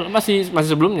 Belum, masih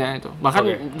sebelumnya itu.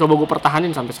 Bahkan coba gue pertahanin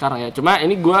sampai sekarang ya. Cuma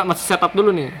ini gue masih setup dulu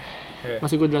nih.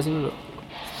 Masih gue jelasin dulu.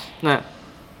 Nah,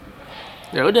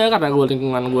 ya udah karena gue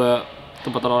lingkungan gue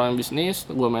tempat orang bisnis,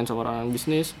 gue main sama orang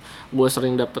bisnis, gue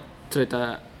sering dapet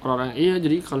cerita orang iya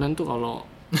jadi kalian tuh kalau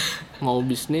mau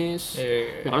bisnis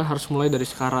ya kalian harus mulai dari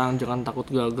sekarang, jangan takut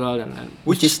gagal dan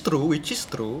which is true.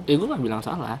 Gue nggak bilang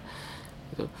salah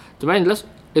gitu. Cuma yang jelas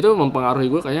itu mempengaruhi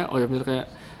gue kayak oh ya bener kayak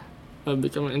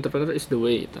become an entrepreneur is the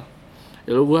way itu.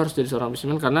 Ya gue harus jadi seorang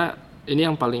businessman karena ini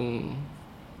yang paling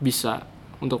bisa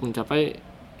untuk mencapai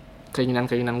keinginan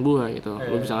gue gitu.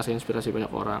 Lu bisa ngasih inspirasi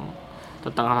banyak orang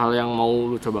tentang hal-hal yang mau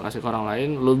lu coba kasih ke orang lain,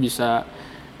 lu bisa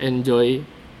enjoy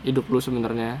hidup lu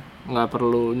sebenarnya, nggak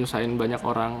perlu nyusahin banyak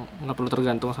orang, nggak perlu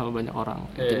tergantung sama banyak orang,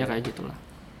 intinya kayak gitulah.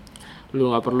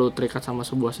 Lu nggak perlu terikat sama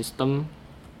sebuah sistem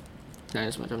dan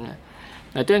semacamnya.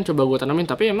 Nah itu yang coba gue tanamin,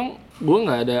 tapi emang gue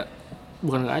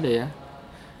bukan nggak ada ya,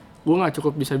 gue nggak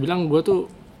cukup bisa bilang gue tuh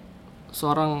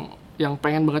seorang yang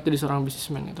pengen banget jadi seorang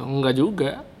businessman itu, nggak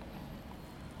juga.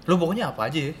 Lu pokoknya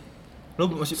apa aja ya? Lu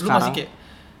masih kayak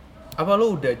apa,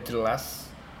 lu udah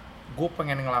jelas gue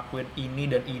pengen ngelakuin ini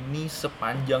dan ini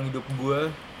sepanjang hidup gue,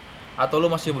 atau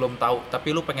lu masih belum tahu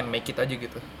tapi lu pengen make it aja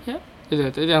gitu? Ya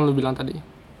itu yang lu bilang tadi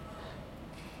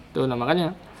tuh. Nah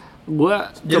makanya gue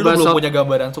jadi coba lu belum punya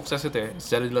gambaran sukses itu ya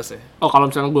secara jelas ya? Oh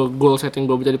kalau misalnya gue goal setting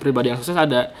gue menjadi pribadi yang sukses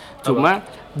ada, cuma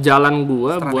jalan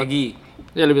gue buat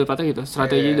ya lebih tepatnya gitu,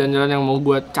 strategi dan jalan yang mau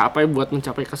gue capai buat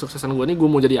mencapai kesuksesan gue nih, gue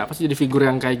mau jadi apa sih, jadi figur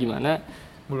yang kayak gimana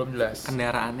belum jelas,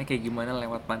 kendaraannya kayak gimana,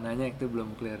 lewat mananya itu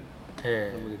belum clear.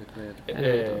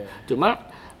 Cuma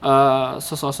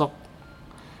sesosok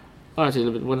sih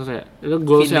lebih bukan saya itu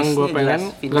goals finish yang gue pengen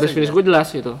jelas, garis finish gue jelas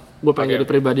gitu, gue pengen jadi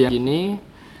pribadi yang gini,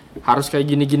 harus kayak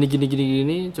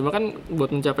gini. Cuma kan buat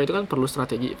mencapai itu kan perlu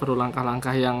strategi, perlu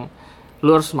langkah-langkah yang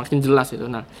lu harus semakin jelas itu.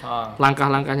 Nah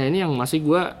langkah-langkahnya ini yang masih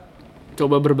gue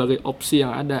coba berbagai opsi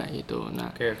yang ada gitu.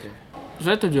 Nah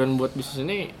sebenarnya tujuan buat bisnis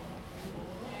ini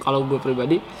kalau gue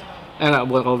pribadi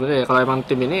kalau emang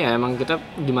tim ini ya emang kita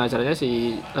gimana caranya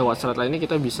sih lewat strat ini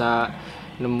kita bisa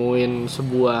nemuin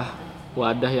sebuah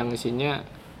wadah yang isinya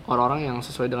orang-orang yang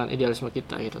sesuai dengan idealisme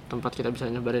kita gitu, tempat kita bisa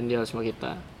nyebarin idealisme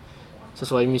kita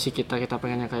sesuai misi kita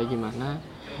pengennya kayak gimana.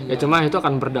 Ya cuma itu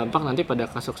akan berdampak nanti pada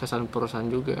kesuksesan perusahaan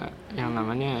juga, yang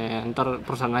namanya ya ntar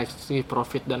perusahaan naik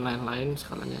profit dan lain-lain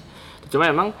skalanya. Cuma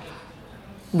emang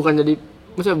bukan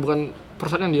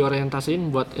perusahaan yang diorientasiin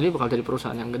buat ini bakal jadi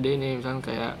perusahaan yang gede nih, misalnya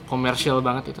kayak komersial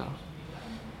banget itu.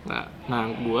 Nah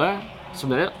gue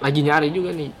sebenarnya lagi nyari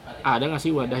juga nih, ada nggak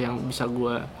sih wadah yang bisa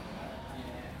gue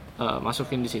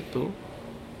masukin di situ.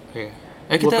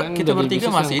 Kita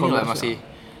bertiga masih ini lah, masih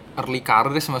early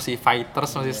careers, masih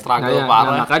fighters, masih struggle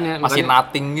parah, masih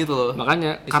nothing gitu loh.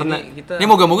 Makanya karena ini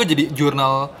moga-moga jadi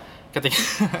jurnal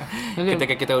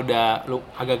ketika kita udah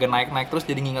agak naik terus,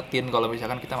 jadi ngingetin kalau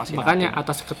misalkan kita masih makanya nothing.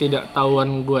 Atas ketidaktahuan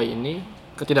gue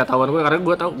karena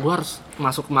gue tahu gue harus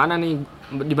masuk kemana nih,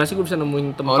 di mana sih gue bisa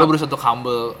nemuin tempat. Lo berusaha untuk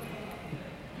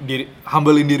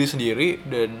humblein diri sendiri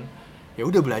dan ya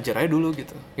udah belajar aja dulu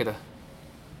gitu.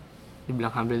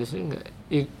 Dibilang humble diri sendiri enggak?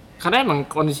 Karena emang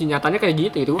kondisi nyatanya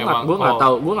kayak gitu. Gue nggak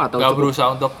tahu. Gak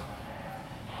berusaha untuk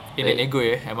ego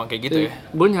ya, emang kayak gitu ya.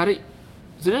 Gue nyari.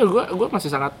 Sebenarnya gue masih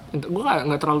gue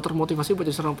nggak terlalu termotivasi buat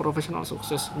jadi seorang profesional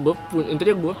sukses.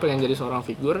 Intinya gue pengen jadi seorang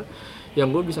figur yang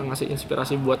gue bisa ngasih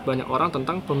inspirasi buat banyak orang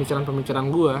tentang pemikiran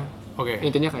gue.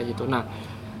 Intinya kayak gitu. Nah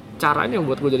caranya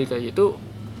buat gue jadi kayak gitu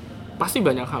pasti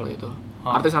banyak hal gitu.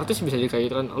 Artis-artis bisa jadi kayak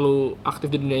gitu kan. Lu aktif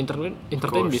di dunia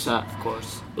entertain bisa. Of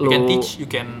course. You can teach, you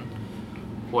can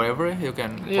whatever, you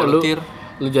can Iya, volunteer.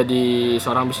 lu jadi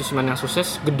seorang bisnismen yang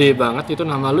sukses gede banget, itu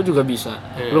nama lu juga bisa.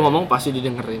 Lu ngomong pasti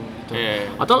didengerin gitu.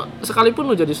 Atau sekalipun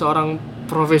lu jadi seorang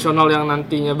profesional yang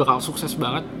nantinya bakal sukses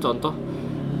banget, contoh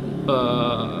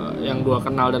yang gua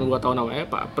kenal dan gua tahu namanya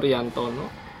Pak Priyantono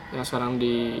yang sekarang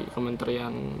di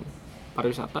Kementerian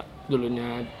Pariwisata,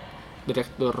 dulunya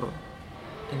direktur.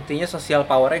 Intinya sosial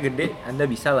powernya gede, Anda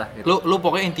bisa lah gitu. Lu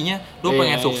pokoknya intinya lu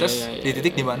pengen sukses iya, di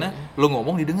titik di mana lu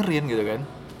ngomong didengerin gitu kan.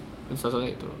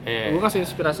 Sosoknya itu. Gue kasih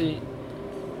inspirasi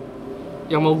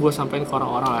yang mau gue sampaikan ke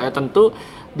orang-orang lah. Ya tentu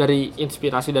dari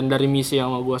inspirasi dan dari misi yang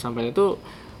mau gue sampaikan itu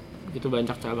begitu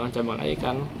banyak cabang-cabang lagi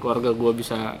kan. Keluarga gue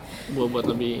bisa gue buat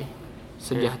lebih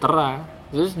sejahtera.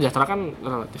 Jadi sejahtera kan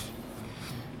relatif.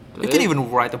 You can even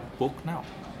write a book now.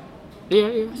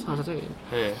 Iya, salah satunya.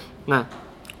 Nah,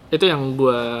 itu yang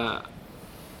gue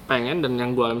pengen dan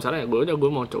yang gue alami sekarang ya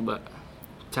gue mau coba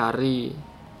cari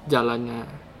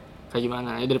jalannya kayak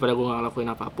gimana ya, daripada gue nggak ngelakuin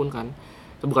apapun kan.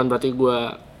 Itu bukan berarti gue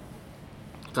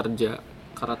kerja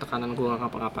karena tekanan gue nggak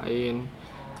ngapa-ngapain,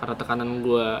 karena tekanan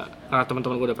gue karena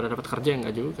teman-teman gue udah pada dapat kerja,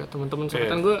 enggak juga. Teman-teman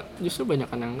seangkatan gue justru banyak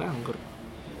yang nganggur.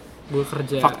 Gue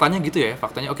kerja. Faktanya gitu ya,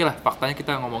 faktanya oke lah, faktanya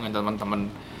kita ngomongin teman-teman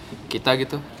kita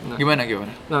gitu. Gimana?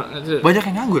 Nah, banyak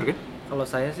yang nganggur kan? Kalau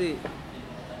saya sih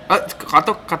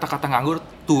Atau kata-kata nganggur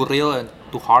too real and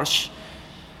too harsh.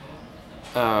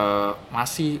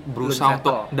 Masih berusaha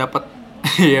untuk dapat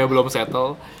ya belum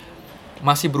settle,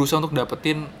 masih berusaha untuk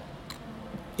dapetin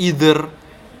either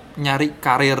nyari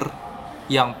karir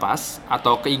yang pas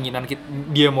atau keinginan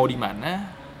dia mau di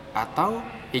mana, atau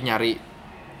ya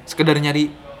sekedar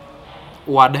nyari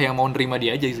wadah yang mau nerima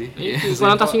dia aja sih.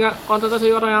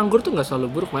 Konotasi orang yang nganggur tuh nggak selalu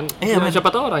buruk man.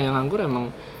 Siapa tahu orang yang nganggur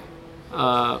emang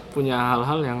punya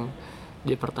hal-hal yang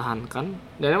dipertahankan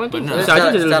dan emang itu bisa aja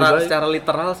jadi secara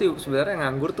literal sih sebenarnya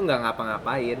nganggur tuh nggak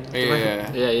ngapa-ngapain.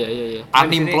 Iya.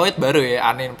 Unemployed baru ya,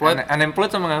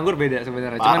 unemployed sama nganggur beda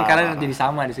sebenarnya. Cuman kalian jadi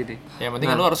sama di sini. Yang penting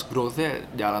kan lu harus growth-nya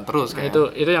jalan terus kan. Itu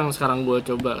yang sekarang gue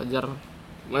coba ajar,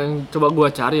 yang coba gue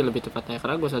cari lebih tepatnya,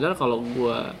 karena gue sadar kalau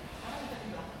gue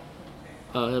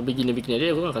begini-begini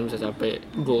aja gue gak akan bisa capai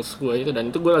goals gue itu, dan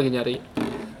itu gue lagi nyari.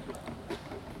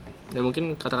 Dan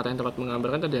mungkin kata-kata yang tepat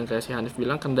menggambarkan tadi yang kayak si Hanif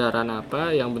bilang, kendaraan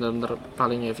apa yang benar-benar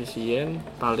paling efisien,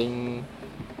 paling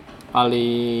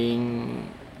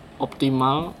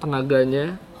optimal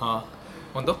tenaganya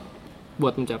untuk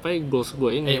buat mencapai goals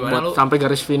gue ini, buat sampai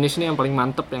garis finish nih yang paling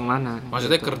mantep yang mana.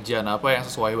 Maksudnya gitu. Kerjaan apa yang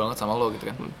sesuai banget sama lo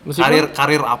gitu kan?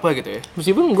 Karir apa gitu ya?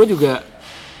 Meskipun gue juga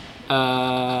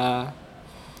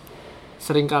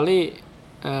seringkali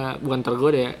bukan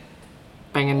tergoda ya,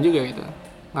 pengen juga gitu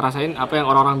ngerasain apa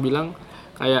yang orang-orang bilang,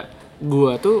 kayak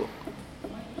gua tuh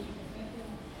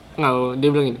dia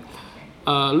bilang gini,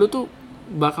 lu tuh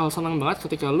bakal senang banget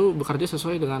ketika lu bekerja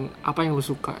sesuai dengan apa yang lu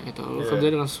suka gitu, lu kerja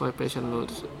dengan sesuai passion lu.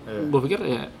 Gue pikir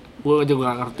ya, gue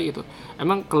juga gak ngerti gitu,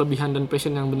 emang kelebihan dan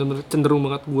passion yang bener-bener cenderung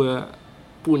banget gue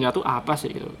punya tuh apa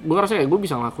sih gitu. Gue ngerasa kayak gue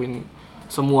bisa ngelakuin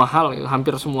semua hal gitu,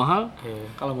 hampir semua hal.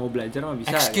 Kalau mau belajar mah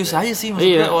bisa. Excuse aja sih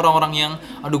maksudnya orang-orang yang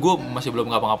gue masih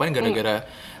belum ngapa-ngapain gara-gara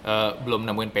belum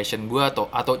nemuin passion gue atau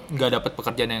nggak dapet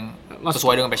pekerjaan yang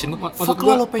sesuai dengan passion gue. Fuck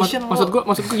lo passion. Maksud gue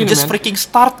gini, just freaking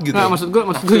start gitu. Nah, maksud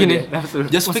gue gini.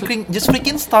 Just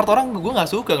freaking start, orang gue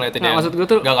nggak suka ngeliatin yang maksud gue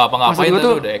tuh nggak ngapa-ngapain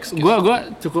tuh udah excuse. Gue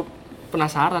cukup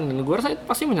penasaran dan gue rasa itu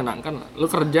pasti menyenangkan.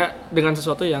 Lu kerja dengan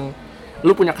sesuatu yang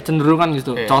lu punya kecenderungan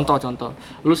gitu. Contoh,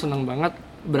 lu seneng banget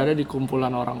berada di kumpulan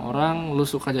orang-orang, lu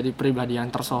suka jadi pribadi yang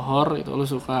tersohor gitu, lu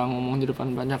suka ngomong di depan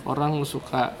banyak orang, lu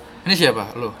suka. Ini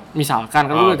siapa lu? Misalkan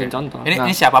kan lu liatin contoh. Ini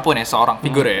siapapun ya, seorang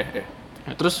figur ya.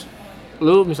 Nah, terus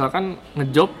lu misalkan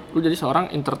ngejob, lu jadi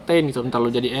seorang entertain gitu, entar lu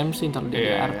jadi MC, entar lu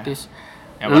jadi artis.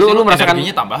 Ya, lu merasakan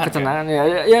kesenangan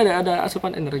ya ada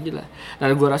asupan energi lah. Nah,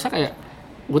 gue rasa kayak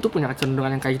gue tuh punya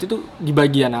kecenderungan yang kayak gitu tuh di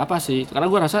bagian apa sih? Karena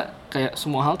gue rasa kayak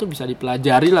semua hal tuh bisa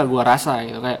dipelajari lah, gue rasa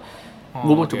gitu. Kayak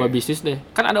gue mau coba bisnis deh.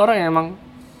 Kan ada orang yang emang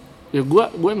ya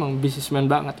gue emang businessman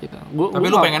banget gitu. Tapi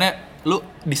lu pengennya lu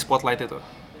di spotlight itu.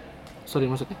 Sorry,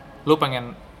 maksudnya? Lu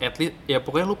pengen at least ya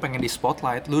pokoknya lu pengen di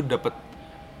spotlight, lu dapet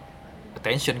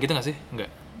attention gitu nggak sih?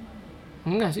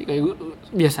 Enggak sih, kayak gue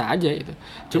biasa aja gitu.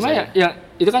 Cuma ya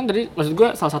itu kan tadi maksud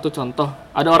gue salah satu contoh.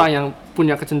 Ada orang yang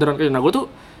punya kecenderungan kayak, nah gue tuh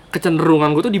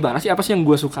kecenderungan gue tuh di mana sih? Apa sih yang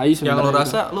gue sukai sebenarnya? Yang lu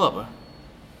rasa lu apa?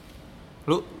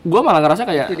 Gue malah ngerasa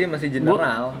kayak dia masih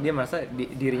general, dia merasa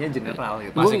dirinya general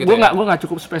gitu. Gue nggak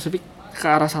cukup spesifik ke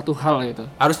arah satu hal gitu.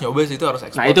 Harus nyoba sih, itu harus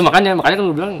ekspor. Nah itu makanya kan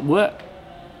gue bilang gue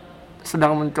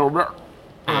sedang mencoba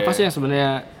apa sih yang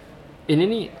sebenarnya ini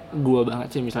nih gue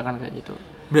banget sih, misalkan kayak gitu.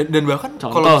 Dan bahkan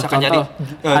Contoh, kalau misalkan nyari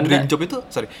dream Anda- job itu,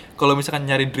 kalau misalkan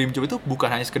nyari dream job itu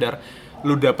bukan hanya sekedar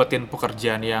lu dapetin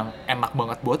pekerjaan yang enak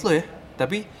banget buat lo ya,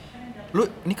 tapi lu,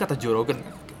 ini kata Joe Rogan,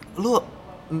 lu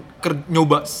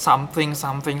nyoba something,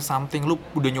 lu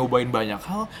udah nyobain banyak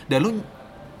hal dan lu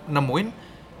nemuin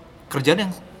kerjaan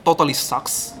yang totally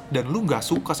sucks dan lu nggak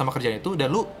suka sama kerjaan itu, dan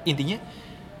lu intinya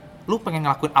lu pengen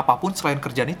ngelakuin apapun selain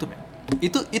kerjaan itu, men.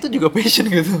 Itu juga passion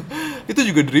gitu. Itu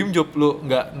juga dream job.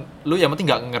 Lu yang penting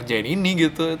nggak ngerjain ini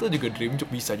gitu. Itu juga dream job,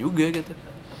 bisa juga gitu.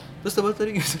 Terus apa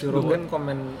tadi gitu? Jorogen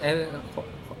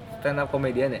stand up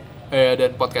komedian ya?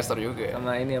 Dan podcaster juga.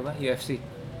 Sama ini apa? UFC.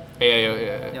 Iya.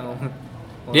 Yang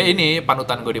Dia ini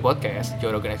panutan gue di podcast,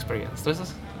 Joe Rogan Experience.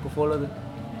 Terus gue follow tuh.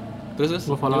 Terus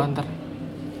Gue follow ntar.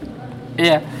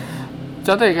 Iya.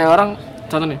 Contoh ya, kayak orang,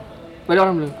 contoh nih. Tadi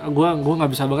orang bilang, gue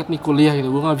nggak bisa banget nih kuliah gitu.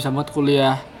 Gue nggak bisa banget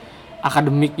kuliah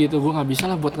akademik gitu. Gue nggak bisa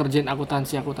lah buat ngerjain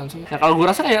akuntansi. Nah kalau gue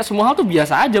rasa kayak semua hal tuh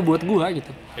biasa aja buat gue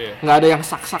gitu. Iya. Nggak ada yang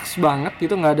saks banget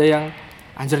gitu. Nggak ada yang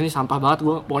anjir nih sampah banget.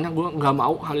 Pokoknya gue nggak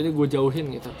mau hal ini gue jauhin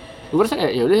gitu. Gue rasa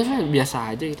kayak ya udah biasa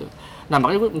aja gitu. Nah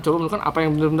makanya gue mencoba melakukan apa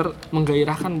yang benar-benar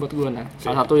menggairahkan buat gue. Nah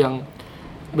salah satu yang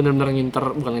benar-benar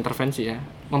bukan intervensi ya,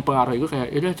 mempengaruhi gue kayak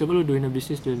yaudah coba lu doing a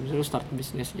business, lu start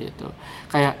bisnis gitu.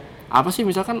 Kayak apa sih,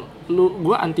 misalkan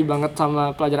gue anti banget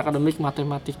sama pelajaran akademik,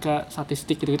 matematika,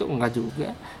 statistik gitu enggak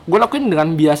juga. Gue lakuin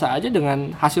dengan biasa aja,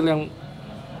 dengan hasil yang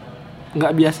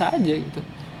nggak biasa aja gitu.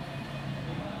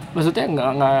 Maksudnya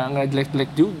nggak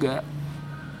jelek-jelek juga.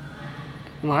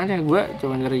 Makanya gue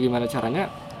coba nyari gimana caranya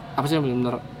apa sih yang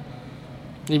benar-benar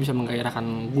ini bisa menggairahkan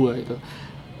gue gitu.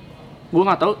 Gue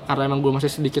nggak tahu karena emang gue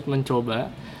masih sedikit mencoba,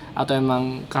 atau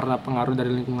emang karena pengaruh dari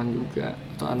lingkungan juga,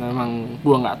 atau emang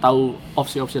gue nggak tahu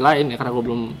opsi-opsi lain ya, karena gue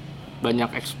belum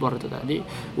banyak eksplor itu tadi.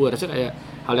 Gue rasa kayak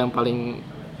hal yang paling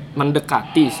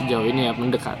mendekati sejauh ini ya,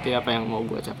 mendekati apa yang mau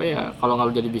gue capai ya, kalau nggak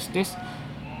lu jadi bisnis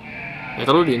ya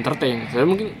terlalu di entertain. Saya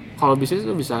mungkin kalau bisnis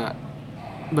itu bisa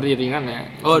beriringan ya.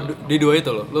 Di dua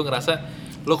itu lo ngerasa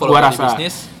lo kalau di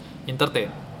bisnis entertain.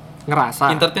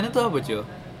 Ngerasa Entertain itu apa, cuy?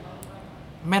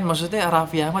 Men, maksudnya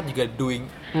Raffi Ahmad juga doing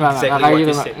nggak exactly kayak what gitu,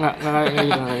 he said. nggak kayak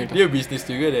gitu. Dia bisnis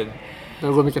juga dan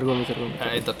Gue mikir.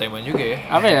 entertainment juga ya.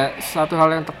 Apa ya, satu hal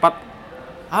yang tepat.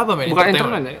 Apa, men? Bukan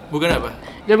Entertainment entertainment ya? Bukan apa?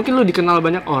 Ya mungkin lu dikenal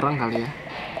banyak orang kali ya.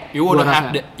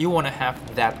 You wanna have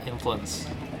that influence.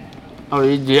 Oh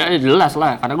iya, jelas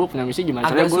lah, karena gue punya misi gimana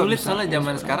Agak caranya gue sulit soalnya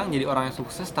zaman sekarang jadi orang yang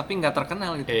sukses tapi nggak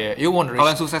terkenal gitu. Yeah, you wanna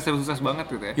Kalau yang reach, sukses banget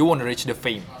gitu ya. you wanna reach the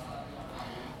fame.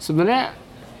 sebenarnya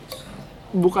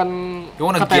bukan You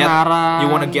ketenaran.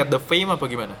 wanna get the fame apa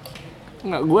gimana?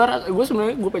 Nggak, gue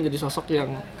sebenarnya gue pengen jadi sosok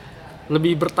yang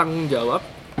lebih bertanggung jawab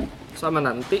sama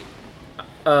nanti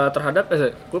terhadap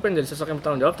gue pengen jadi sosok yang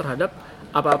bertanggung jawab terhadap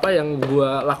apa-apa yang gue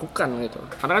lakukan gitu.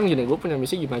 Karena kan gini, gue punya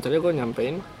misi gimana caranya gue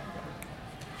nyampein.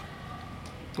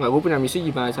 Gue punya misi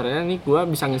gimana caranya nih gue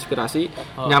bisa nginspirasi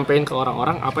nyampein ke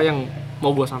orang-orang apa yang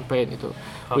mau gue sampein itu.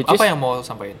 Apa yang mau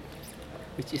sampaikan?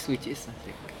 Which is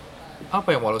asik.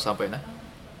 Apa yang mau lo sampaikan?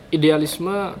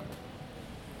 Idealisme,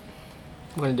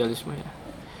 bukan idealisme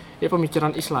ya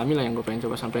pemikiran Islami lah yang gue pengen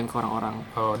coba sampein ke orang-orang.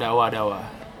 Oh, dakwah.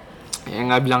 Ya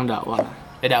nggak bilang dakwah lah,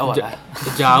 Dakwah lah.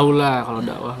 jauh lah kalau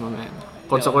dakwah men.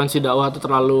 Konsekuensi dakwah itu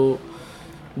terlalu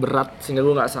berat sehingga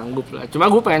gue nggak sanggup lah. Cuma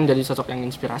gue pengen jadi sosok yang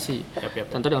inspirasi. Yap.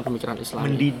 Tentu dengan pemikiran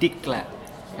Islami. Mendidik lah.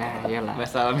 Ya iyalah.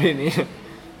 Masalah ini.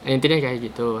 Intinya kayak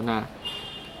gitu. Nah,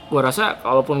 gue rasa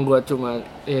kalaupun gue cuma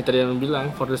tadi yang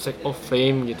bilang for the sake of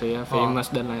fame gitu ya,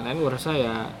 famous dan lain-lain, gue rasa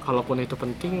ya kalaupun itu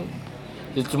penting,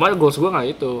 ya cuma goals gue nggak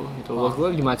itu. Goals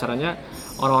gue gimana caranya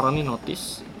orang-orang ini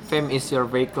notice. Fame is your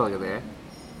vehicle gitu ya.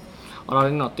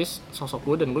 Orang ini notice sosok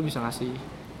gue dan gue bisa ngasih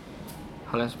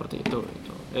hal yang seperti itu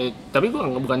gitu. Tapi gue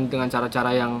bukan dengan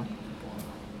cara-cara yang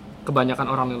kebanyakan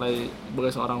orang nilai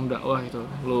sebagai seorang dakwah gitu.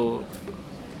 Lu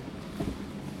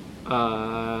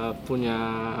punya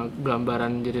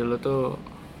gambaran diri lu tuh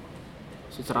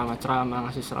si ceramah-ceramah,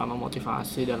 ngasih ceramah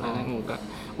motivasi dan lain-lain, enggak.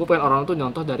 Gue pengen orang tuh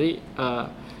nyontoh dari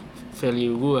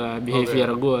value gue,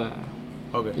 behavior gue.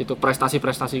 Itu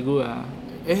prestasi-prestasi gue.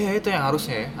 Itu yang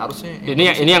harusnya.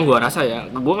 Ini yang gue rasa ya.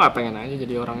 Gue nggak pengen aja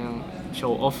jadi orang yang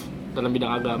show off dalam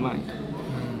bidang agama gitu.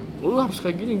 Lu harus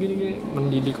kayak gini,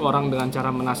 mendidik orang dengan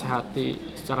cara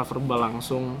menasehati secara verbal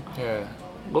langsung.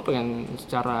 Gue pengen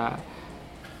secara,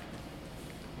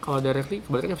 kalau directly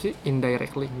kebanyakan apa sih?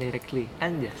 Indirectly.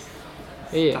 Anjas.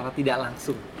 Iya. Secara tidak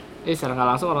langsung. Secara nggak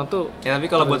langsung orang tuh. Ya tapi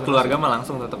kalau buat keluarga mah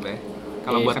langsung tetap ya.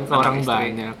 Kalau buat kan orang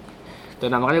banyak.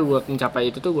 Dan makanya gue mencapai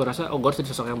itu tuh gue rasa, gue harus jadi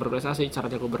sosok yang berprestasi.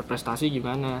 Caranya gue berprestasi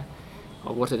gimana?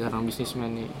 Gue harus jadi seorang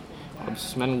bisnismen nih. Kalau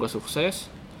bisnismen gue sukses,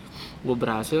 gue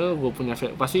berhasil, gue punya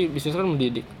pasti bisnis kan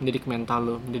mendidik mental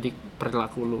lo, mendidik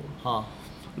perilaku lo.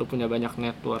 lu punya banyak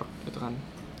network gitu kan,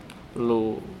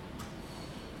 lu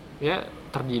ya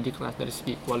terdidik lah dari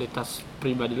segi kualitas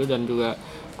pribadi lu dan juga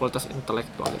kualitas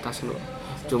intelektualitas lu.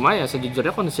 Cuma ya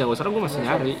sejujurnya kondisi yang gue sekarang gue masih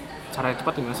nyari cara yang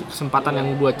tepat gimana sih, kesempatan yang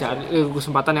gue cari,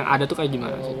 kesempatan yang ada tuh kayak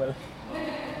gimana sih.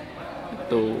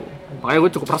 Itu makanya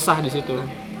gue cukup resah di situ.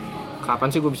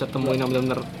 Kapan sih gue bisa temuin yang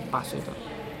benar-benar pas itu?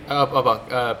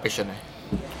 Passionnya?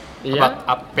 Iya.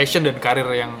 Passion dan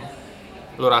karir yang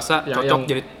lu rasa cocok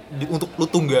jadi untuk lu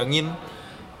tunggangin.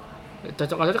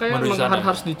 Cocok aja kayak emang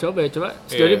harus dicoba ya. Coba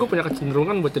sejauh ini gue punya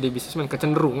kecenderungan buat jadi bisnismen,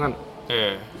 kecenderungan.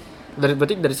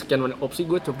 Berarti dari sekian banyak opsi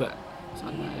gue coba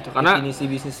sana itu. Karena definisi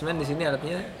bisnismen di sini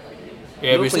artinya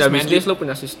lu punya bisnis, lu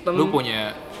punya sistem, lu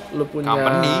punya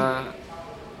company,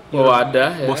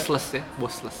 wadah ya. Bossless.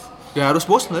 Ya harus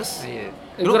bossless. Iya.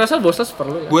 Gue rasa bossless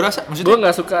perlu ya. Gue rasa maksudnya gue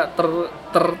nggak suka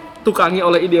tertukangi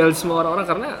oleh idealisme orang-orang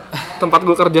karena tempat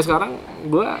gue kerja sekarang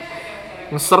gue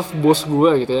nge-serve bos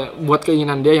gue gitu ya, buat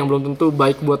keinginan dia yang belum tentu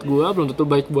baik buat gue, belum tentu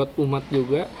baik buat umat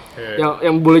juga.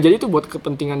 Yang boleh jadi itu buat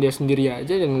kepentingan dia sendiri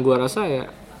aja, dan gue rasa ya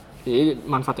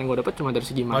manfaat yang gue dapat cuma dari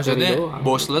segi materi doang. Maksudnya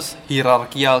bossless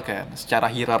hierarkial kan,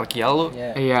 secara hierarkial lo.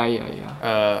 Iya.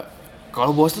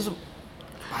 Kalau bossless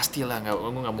pastilah nggak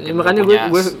mungkin. Ya,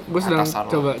 makanya gue sedang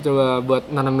coba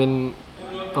buat nanamin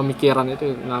pemikiran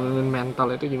itu, nanamin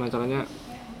mental itu gimana caranya.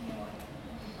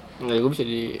 Nggak, gue bisa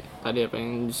tadi apa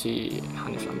yang si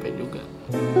Hanif sampaikan juga.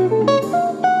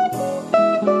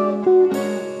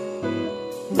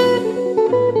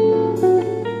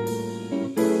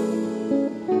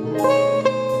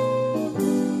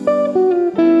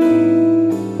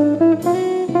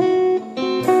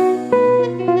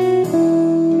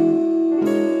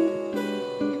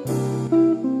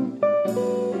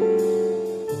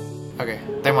 Oke,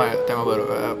 tema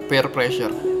baru, peer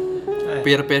pressure.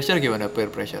 Peer pressure gimana?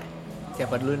 Peer pressure.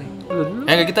 Siapa dulu nih?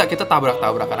 Kita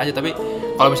tabrak-tabrakan aja, tapi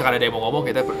kalau misalkan ada yang mau ngomong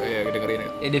kita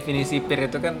dengerin. Definisi peer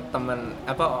itu kan teman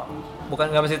apa? Bukan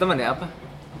nggak mesti teman ya apa?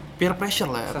 Peer pressure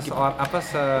lah. Seseorang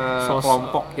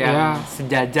sekelompok yang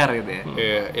sejajar gitu ya.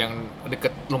 Iya, yang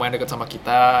lumayan deket sama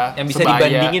kita. Yang bisa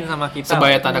dibandingin sama kita.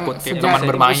 Sebaya tanda kutip teman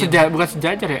bermain. Bukan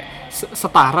sejajar ya,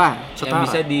 setara. Yang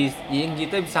bisa yang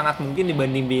kita sangat mungkin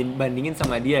dibandingin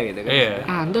sama dia gitu kan. Iya.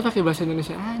 Anda pakai bahasa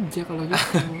Indonesia aja kalau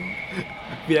gitu.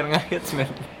 Biar nggak men.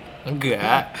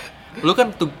 Enggak. Lu kan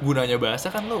gunanya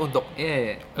bahasa kan lu untuk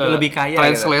lebih kaya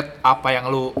translate gitu. Apa yang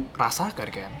lu rasakan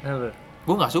kan.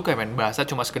 Gue nggak suka main bahasa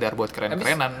cuma sekedar buat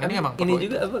keren-kerenan. Ini emang ini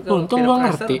juga apa? Untung gue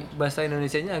ngerti. Bahasa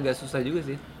Indonesianya agak susah juga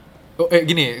sih.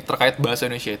 Gini, terkait bahasa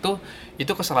Indonesia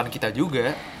itu kesalahan kita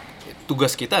juga.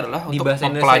 Tugas kita adalah di untuk bahasa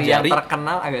mempelajari. Indonesia yang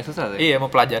terkenal agak susah tuh. Iya,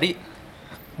 mempelajari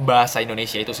bahasa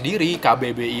Indonesia itu sendiri.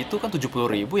 KBBI itu kan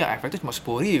 70.000, yang efektif cuma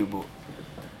 10.000.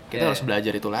 Kita harus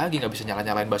belajar itu lagi, nggak bisa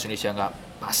nyalain bahasa Indonesia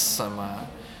nggak pas sama.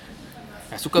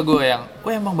 Nggak suka gue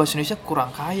emang bahasa Indonesia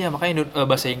kurang kaya, makanya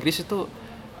bahasa Inggris itu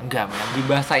enggak, man. Di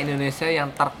bahasa Indonesia yang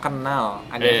terkenal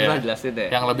agak susah jelasin deh.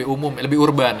 Yang lebih umum, lebih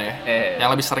urban ya. Yang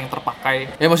lebih sering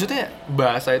terpakai. Ya maksudnya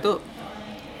bahasa itu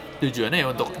tujuannya ya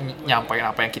untuk nyampain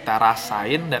apa yang kita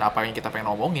rasain dan apa yang kita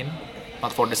pengen ngomongin.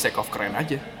 Not for the sake of keren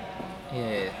aja.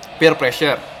 Peer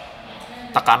pressure.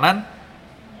 Tekanan.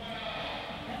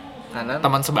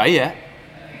 Teman sebaya.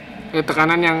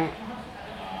 Tekanan yang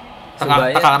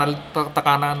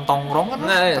tekanan tongkrongan.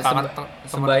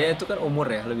 Sebaya itu kan umur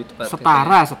ya, lebih tepat.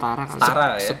 Setara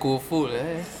ya. Sekufu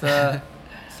ya.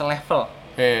 Selevel.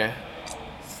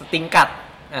 Setingkat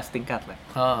lah.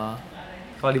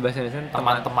 Kalau di bahasa Indonesia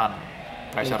teman-teman.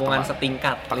 Lingkungan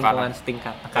setingkat.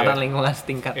 Tekanan lingkungan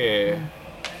setingkat.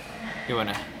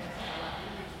 Gimana?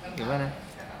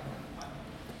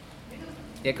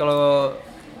 Ya kalau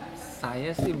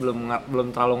saya sih belum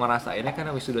terlalu ngerasainnya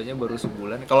karena wisudanya baru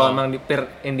sebulan. Kalau emang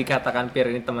dikatakan peer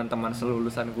ini teman-teman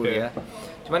selulusan kuliah.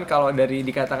 Cuman kalau dari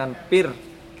dikatakan peer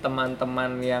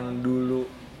teman-teman yang dulu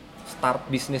start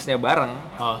bisnisnya bareng,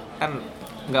 kan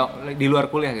nggak di luar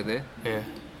kuliah gitu ya.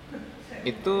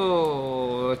 Itu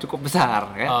cukup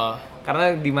besar ya.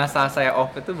 Karena di masa saya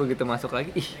off itu begitu masuk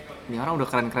lagi, ini orang udah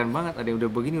keren-keren banget, ada yang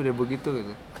udah begini, udah begitu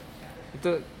gitu.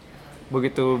 Itu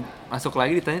begitu masuk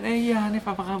lagi ditanya, iya Hanif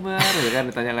apa kabar? Gitu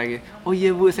kan ditanya lagi, oh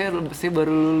iya bu, saya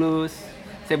baru lulus,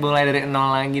 saya mulai dari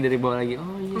nol lagi, dari bawah lagi.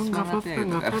 Oh iya semangat ya.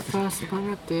 Nggak apa-apa,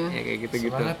 semangat ya. Ya kayak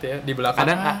gitu-gitu. Semangat ya di belakang.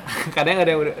 Kadang ada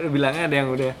yang udah bilangnya, ada yang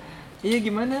udah, iya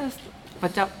gimana?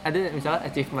 Ada misalnya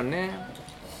achievementnya,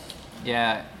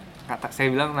 ya saya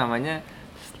bilang namanya,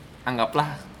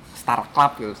 anggaplah Star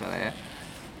Club gitu misalnya ya.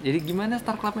 Jadi gimana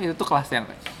Star Club-nya itu kelas yang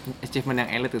achievement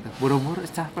yang elite itu. Buru-buru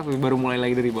Star Club baru mulai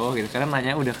lagi dari bawah gitu. Karena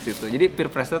nanya udah ke situ. Jadi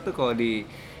peer pressure tuh kalau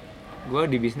gue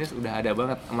di bisnis udah ada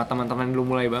banget sama teman-teman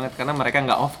dulu mulai banget karena mereka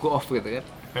nggak off, go off gitu kan.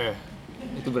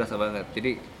 Itu berasa banget.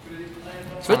 Jadi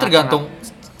Sebenarnya tergantung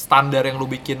standar yang lu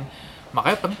bikin.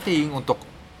 Makanya penting untuk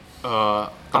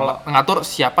ngatur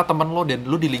siapa temen lo dan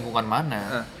lu di lingkungan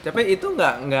mana. Tapi itu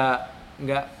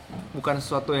nggak bukan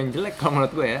sesuatu yang jelek kalau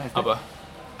menurut gue ya. Apa?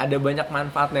 Ada banyak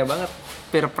manfaatnya banget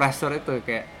peer pressure itu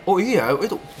kayak. Oh iya,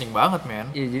 itu penting banget, man.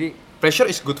 Iya, jadi Pressure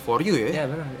is good for you ya. ya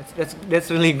benar.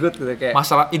 That's really good gitu kayak.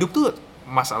 Masalah hidup tuh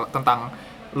masalah tentang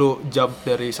lu jump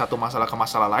dari satu masalah ke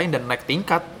masalah lain dan naik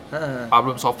tingkat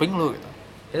problem solving lu gitu.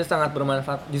 Itu sangat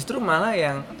bermanfaat. Justru malah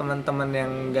yang teman-teman yang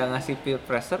nggak ngasih peer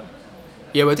pressure.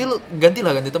 Ya berarti lu ganti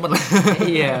teman lah.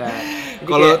 Iya.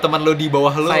 Kalau teman lu di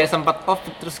bawah lu, saya sempat off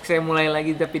terus saya mulai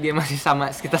lagi tapi dia masih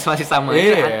sama, kita masih sama.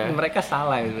 Iya. Mereka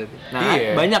salah gitu. Nah,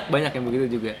 Iya. banyak yang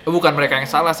begitu juga. bukan mereka yang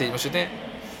salah sih, maksudnya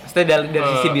Dari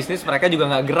sisi bisnis mereka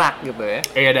juga nggak gerak gitu ya.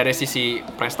 dari sisi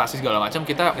prestasi segala macam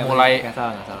kita Nggak mulai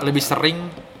salah. lebih sering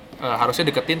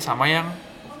harusnya deketin sama yang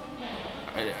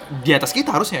di atas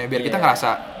kita harusnya biar kita ngerasa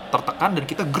tertekan dan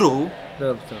kita grow.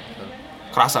 Betul.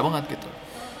 Kerasa banget gitu.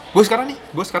 Gue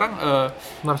sekarang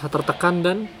Merasa tertekan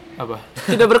dan apa?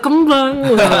 tidak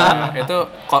berkembang.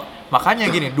 Itu kok makanya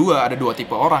gini, ada dua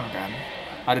tipe orang kan.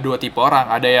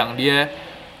 Ada yang dia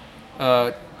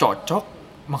cocok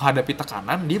menghadapi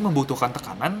tekanan, dia membutuhkan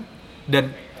tekanan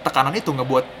dan tekanan itu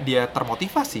ngebuat dia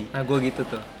termotivasi. Nah, gue gitu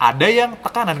tuh. Ada yang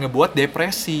tekanan ngebuat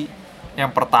depresi.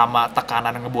 Yang pertama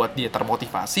tekanan ngebuat dia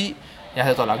termotivasi, yang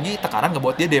satu lagi tekanan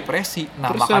ngebuat dia depresi.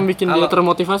 Nah, Terus yang bikin dia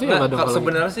termotivasi apa dong? Kalau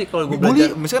sebenarnya sih kalau gue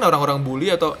bully, belajar, misalkan orang-orang bully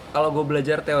atau kalau gue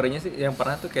belajar teorinya sih yang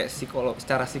pernah tuh kayak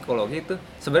secara psikologi itu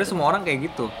sebenarnya semua orang kayak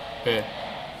gitu.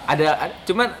 Ada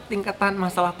cuman tingkatan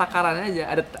masalah takarannya aja.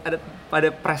 Ada pada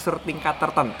pressure tingkat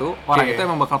tertentu orang itu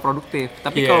emang bakal produktif.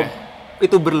 Tapi kalau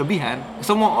itu berlebihan,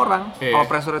 semua orang kalau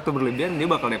pressure itu berlebihan dia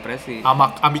bakal depresi.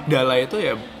 amigdala itu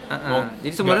ya.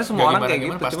 Jadi sebenarnya semua orang kayak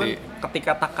gitu, pasti. cuman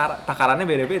ketika takarannya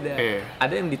beda-beda. Iya.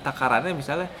 Ada yang di takarannya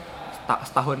misalnya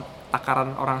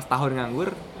takaran orang setahun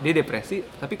nganggur dia depresi,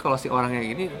 tapi kalau si orang yang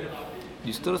ini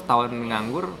justru setahun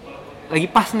nganggur lagi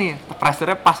pas nih,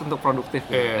 pressure-nya pas untuk produktif.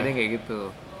 Iya. Ada yang kayak gitu.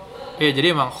 Iya, jadi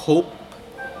emang hope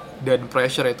dan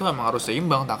pressure itu emang harus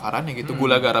seimbang takarannya gitu.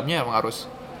 Gula garamnya emang harus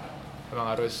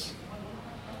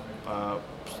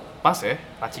pas ya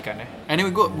racikannya.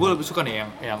 Anyway, gue lebih suka nih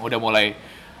yang udah mulai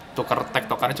tukar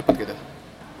tektokannya cepet gitu.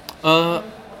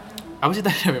 Apa sih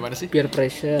tadi namanya sih? Peer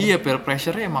pressure. Iya, peer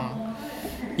pressure-nya emang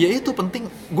ya itu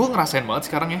penting. Gue ngerasain banget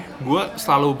sekarang ya. Gue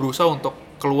selalu berusaha untuk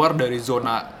keluar dari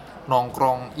zona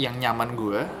nongkrong yang nyaman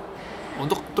gue.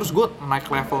 Untuk terus gue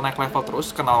naik level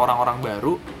terus, kenal orang-orang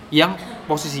baru yang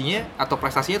posisinya atau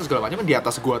prestasinya atau segala macam di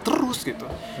atas gue terus gitu.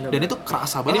 Dan itu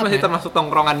kerasa banget. Ini masih termasuk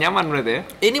tongkrongan nyaman berarti ya?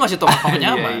 Ini masih tongkrongan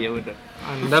nyaman. Iya udah.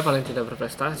 Anda paling tidak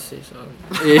berprestasi soalnya.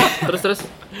 Iya. Terus.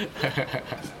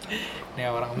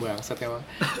 Ini orang bangsat emang.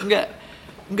 Enggak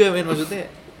men, maksudnya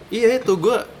iya itu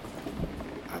gue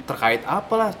terkait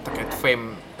apalah, terkait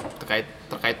fame,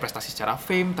 terkait prestasi secara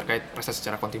fame, terkait prestasi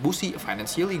secara kontribusi,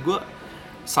 financially gue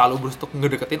selalu berusaha untuk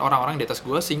ngedeketin orang-orang di atas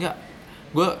gue sehingga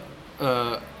gue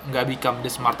nggak become the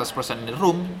smartest person in the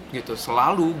room gitu.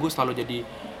 Gue selalu jadi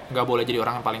nggak boleh jadi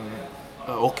orang yang paling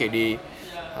oke di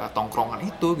tongkrongan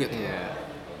itu gitu.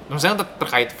 Misalnya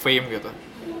terkait fame gitu,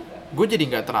 gue jadi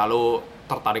nggak terlalu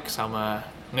tertarik sama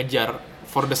ngejar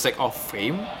for the sake of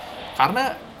fame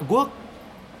karena gue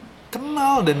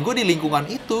kenal dan gue di lingkungan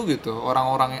itu gitu,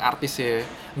 orang-orang yang artis ya,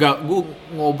 nggak gue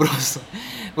ngobrol,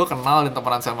 gue kenal dan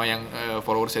temenan sama yang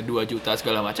followersnya 2 juta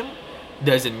segala macam,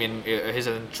 doesn't mean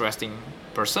he's an interesting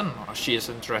person or she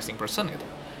is an interesting person gitu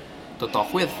to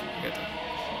talk with gitu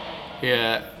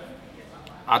ya.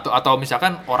 Atau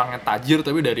misalkan orang yang tajir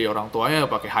tapi dari orang tuanya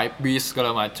pakai hype beast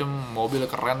segala macem, mobil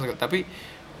keren tapi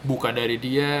bukan dari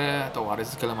dia atau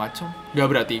waris segala macem, nggak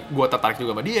berarti gue tertarik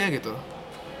juga sama dia gitu.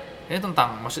 Ini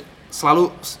tentang maksud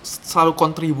selalu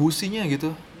kontribusinya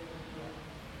gitu.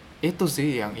 Itu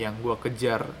sih yang gue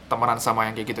kejar temenan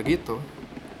sama yang kayak gitu-gitu.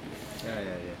 Ya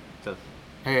betul.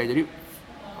 Jadi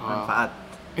Manfaat.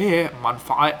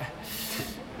 Manfaat.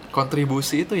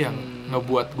 Kontribusi itu yang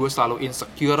ngebuat gue selalu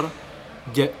insecure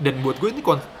dan buat gue ini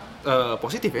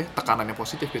positif ya, tekanannya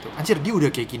positif gitu. Anjir, dia udah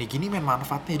kayak gini-gini men,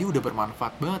 manfaatnya dia udah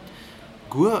bermanfaat banget.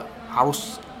 Gue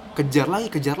harus kejar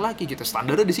lagi gitu.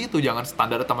 Standarnya di situ, jangan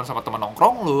standar teman sama teman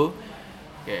nongkrong lo.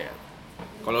 Kayak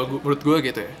kalau menurut gue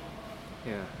gitu ya.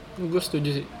 Ya. Gue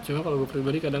setuju sih. Cuma kalau gue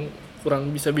pribadi kadang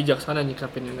kurang bisa bijaksana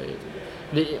nyikapinnya kayak gitu.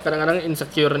 Jadi kadang-kadang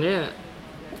insecure-nya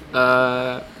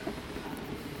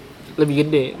lebih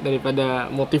gede daripada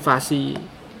motivasi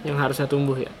yang harusnya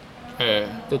tumbuh ya.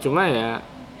 Itu cuma ya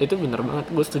itu benar banget,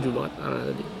 gue setuju banget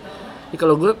tadi. Jadi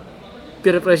kalau gue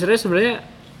peer pressure-nya sebenarnya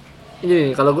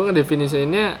ini, kalau gue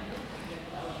ngedefinisiinnya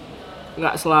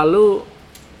nggak selalu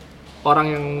orang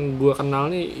yang gue kenal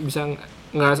nih bisa,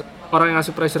 nggak, orang yang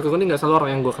ngasih pressure ke gue nih nggak selalu orang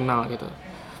yang gue kenal gitu.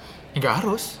 Nggak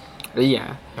harus.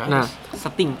 Iya. Nggak Nah, harus.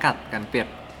 Setingkat kan peer.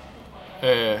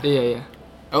 iya.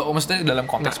 Oh, maksudnya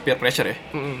dalam konteks peer pressure ya?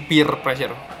 Mm-mm. Peer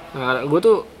pressure. Nah, gue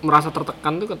tuh merasa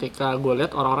tertekan tuh ketika gue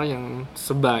lihat orang-orang yang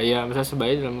sebaya, misalnya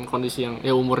sebaya dalam kondisi yang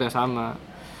ya umurnya sama,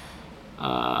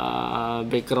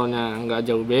 backgroundnya nggak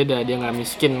jauh beda, dia nggak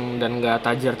miskin dan nggak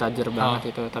tajir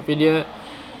banget itu. Tapi dia,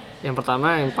 yang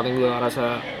pertama yang paling gue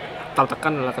rasa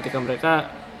tertekan adalah ketika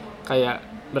mereka kayak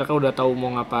mereka udah tahu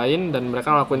mau ngapain dan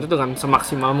mereka ngelakuin itu dengan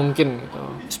semaksimal mungkin gitu.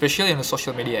 Especially in the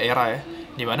social media era ya,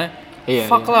 dimana Iya,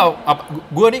 fuck lah,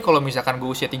 gue nih kalau misalkan gue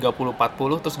usia 30-40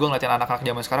 terus gue ngeliatin anak-anak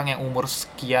zaman sekarang yang umur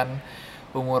sekian,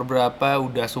 umur berapa,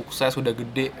 udah sukses, udah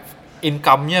gede,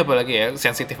 income-nya apalagi ya,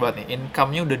 sensitif banget nih,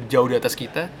 income-nya udah jauh di atas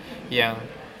kita, yang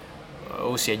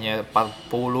usianya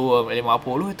 40, 50,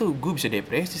 itu gue bisa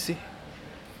depresi sih.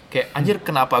 Kayak anjir,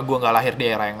 kenapa gue nggak lahir di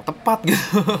era yang tepat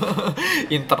gitu.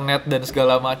 Internet dan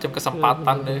segala macam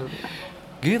kesempatan deh.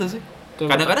 Gitu sih.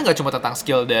 Kadang-kadang nggak cuma tentang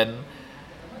skill dan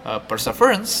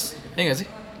perseverance, ya nggak sih?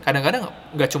 Kadang-kadang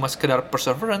nggak cuma sekedar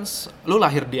perseverance, lu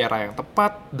lahir di era yang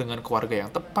tepat, dengan keluarga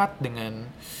yang tepat, dengan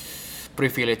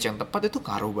privilege yang tepat, itu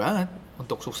ngaruh banget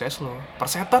untuk sukses lo.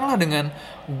 Persetan lah dengan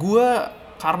gue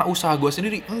karena usaha gue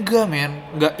sendiri. Enggak men,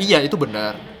 enggak, iya itu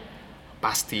benar,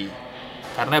 pasti.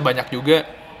 Karena banyak juga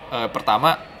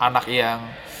pertama anak yang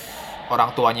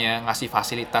orang tuanya ngasih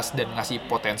fasilitas dan ngasih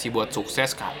potensi buat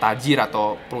sukses, tajir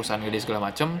atau perusahaan gede segala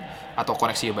macem, atau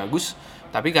koneksinya bagus,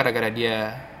 tapi gara-gara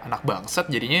dia anak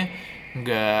bangsat jadinya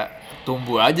nggak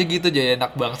tumbuh aja gitu, jadi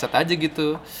anak bangsat aja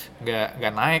gitu,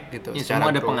 nggak naik gitu. Ya,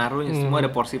 semua ada pengaruhnya, semua ada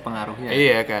porsi pengaruhnya.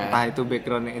 Iya kan. Entah itu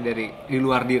backgroundnya dari di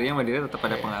luar dirinya sama dirinya tetap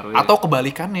ada pengaruhnya. Atau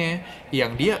kebalikannya,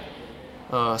 yang dia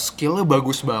skillnya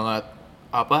bagus banget,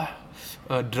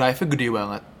 drive-nya gede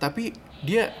banget, tapi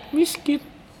dia Miskin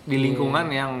di lingkungan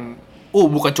yang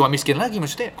bukan cuma miskin lagi,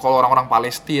 maksudnya kalau orang-orang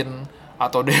Palestina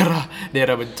atau daerah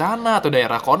bencana atau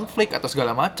daerah konflik atau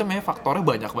segala macam ya, faktornya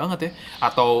banyak banget ya,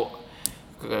 atau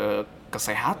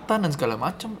kesehatan dan segala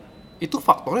macam, itu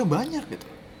faktornya banyak gitu.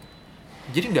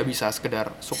 Jadi nggak bisa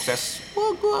sekedar sukses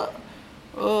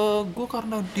gue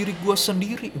karena diri gue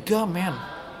sendiri, enggak men,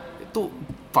 itu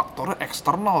faktornya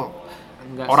eksternal.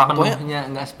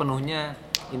 nggak sepenuhnya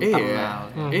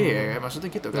internal. Iya, maksudnya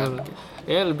gitu kan.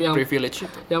 Ya lebih yang Privilege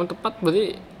itu. Yang tepat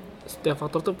berarti setiap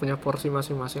faktor tuh punya porsi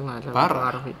masing-masing lah dalam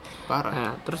mempengaruhi. Parah.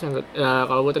 Nah, terus yang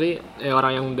kalau gue tadi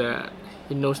orang yang udah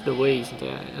he knows the way gitu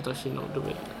ya, atau she know the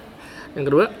way. Yang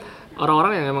kedua,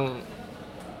 orang-orang yang emang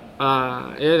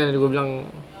ya yang gue bilang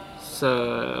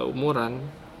seumuran,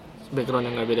 background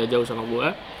yang nggak beda jauh sama gue,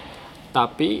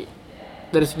 tapi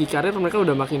dari segi karir mereka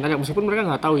udah makin banyak, meskipun mereka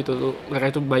nggak tahu itu tuh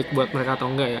mereka itu baik buat mereka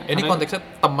atau enggak ya. Ini konteksnya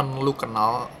temen lu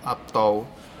kenal atau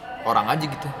orang aja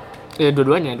gitu? Ya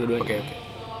dua-duanya. Oke.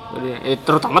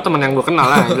 Terutama teman yang gue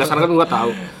kenal lah, jelas kan gue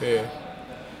tahu. Iya.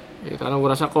 Ya, karena gue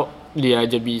rasa kok dia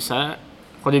bisa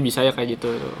ya kayak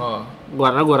gitu.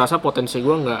 Karena gue rasa potensi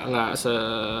gue nggak se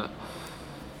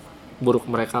buruk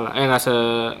mereka lah,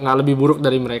 nggak lebih buruk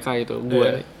dari mereka itu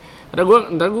gue.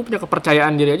 Karena gue punya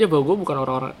kepercayaan diri aja bahwa gue bukan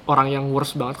orang yang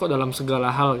worst banget kok dalam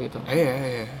segala hal gitu.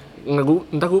 Iya.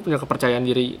 Entah gue punya kepercayaan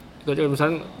diri itu aja.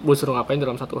 Misalnya gue suruh ngapain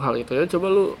dalam satu hal itu, ya coba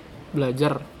lu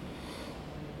belajar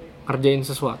ngerjain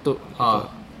sesuatu gitu.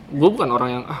 Gue bukan orang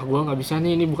yang gue nggak bisa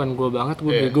nih, ini bukan gue banget,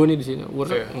 gue bego nih di sini.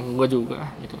 Gue juga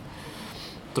gitu.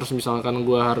 Terus misalkan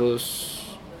gue harus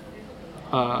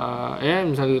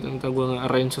misalnya entah gue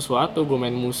nge-arrange sesuatu, gue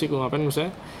main musik, gue ngapain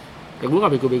misalnya, ya gue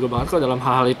nggak bego-bego banget kok dalam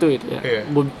hal-hal itu gitu ya.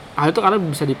 Hal itu karena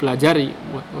bisa dipelajari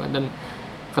buat gue. Dan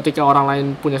ketika orang lain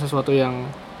punya sesuatu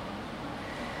yang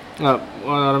nggak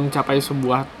mencapai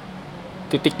sebuah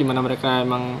titik di mana mereka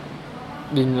emang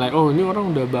dinilai, oh ini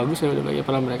orang udah bagus ya, udah baik,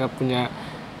 padahal mereka punya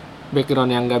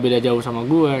background yang nggak beda jauh sama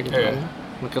gue gitu kan.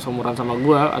 Mereka seumuran sama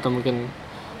gue, atau mungkin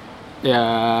ya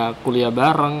kuliah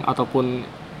bareng, ataupun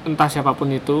entah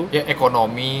siapapun itu. Ya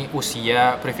ekonomi,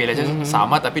 usia, privilege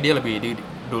sama, tapi dia lebih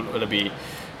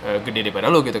gede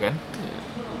daripada lo gitu kan.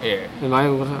 Iya. Makanya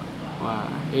gue rasa, wah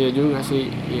iya juga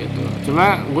sih gitu.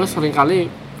 Cuma gue sering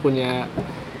kali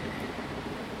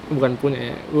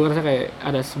gue rasa kayak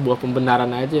ada sebuah pembenaran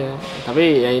aja.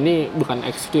 Tapi ya ini bukan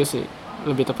excuse sih,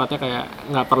 lebih tepatnya kayak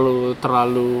nggak perlu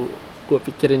terlalu gue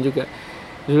pikirin juga.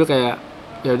 Dulu kayak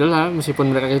ya udahlah,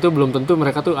 meskipun mereka itu belum tentu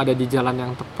mereka tuh ada di jalan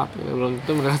yang tepat gitu. Belum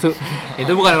tentu mereka tuh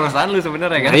itu bukan urusan lu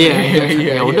sebenarnya kan.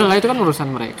 Ya udahlah, itu kan urusan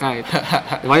mereka gitu.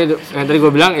 Makanya yang tadi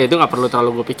gue bilang ya itu nggak perlu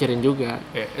terlalu gue pikirin juga.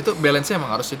 Itu balance-nya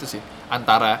emang harus itu sih,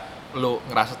 antara lo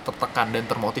ngerasa tertekan dan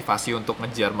termotivasi untuk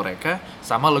ngejar mereka,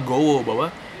 sama legowo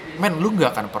bahwa men lu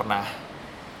nggak akan pernah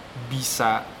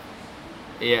bisa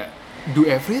ya do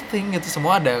everything gitu,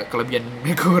 semua ada kelebihan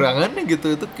dan kekurangannya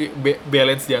gitu. Itu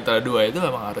balance di antara dua itu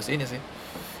memang harus ini sih,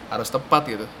 harus tepat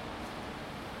gitu.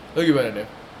 Lo gimana deh?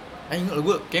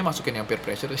 Gue kayak masukin yang peer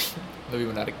pressure sih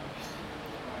lebih menarik.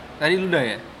 Tadi lu udah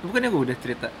ya? Bukannya gue udah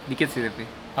cerita dikit sih tapi.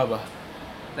 Apa?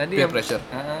 Tadi Peer pressure.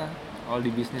 All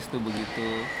di bisnis tuh begitu.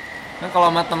 Nah kalau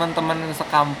sama teman-teman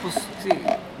sekampus sih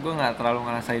gue nggak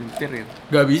terlalu ngerasain peer gitu.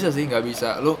 Gak bisa sih, gak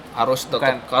bisa. Lu harus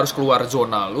tetap harus keluar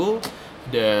zona lu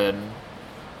dan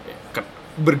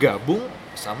bergabung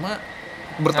sama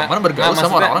berteman bergaul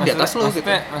sama orang-orang di atas lu gitu.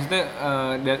 Maksudnya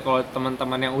kalau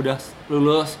teman-teman yang udah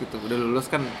lulus gitu, udah lulus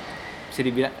kan bisa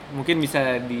dibilang mungkin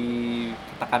bisa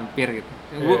dikatakan peer gitu.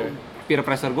 Gue peer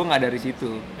pressure gue nggak dari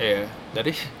situ. Iya,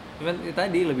 dari cuman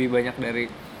tadi lebih banyak dari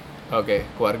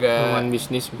keluarga, hubungan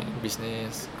bisnis.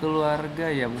 Keluarga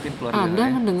ya, mungkin keluarga. Anda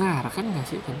mendengarkan nggak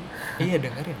sih kan? Iya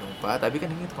dengerin dong Pak, tapi kan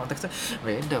ini konteksnya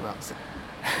beda bangsa.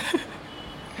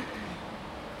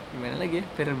 Gimana lagi ya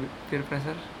peer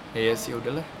pressure? Iya sih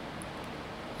udahlah.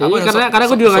 Iya, karena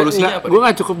gue juga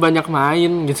nggak cukup banyak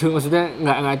main gitu, maksudnya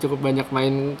nggak cukup banyak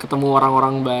main ketemu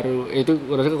orang-orang baru. Itu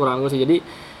gue rasa kekurangan gue sih, jadi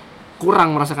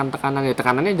kurang merasakan tekanan ya.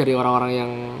 Tekanannya dari orang-orang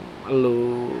yang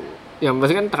lu, yang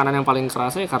pasti kan tekanan yang paling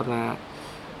kerasa ya karena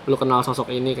lu kenal sosok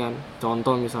ini kan.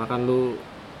 Contoh misalkan lu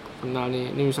kenal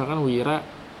nih, ini misalkan Wira,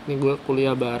 nih gue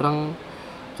kuliah bareng,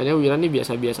 kayaknya Wira nih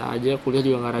biasa-biasa aja, kuliah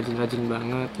juga nggak rajin-rajin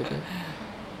banget gitu.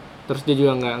 Terus dia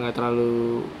juga nggak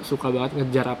terlalu suka banget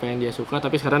ngejar apa yang dia suka,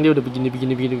 tapi sekarang dia udah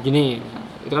begini.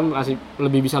 Itu kan masih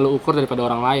lebih bisa lo ukur daripada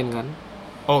orang lain kan.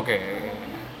 Oke.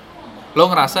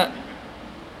 Lo ngerasa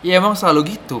ya emang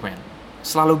selalu gitu men,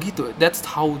 selalu gitu. That's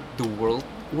how the world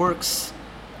works.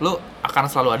 Lo akan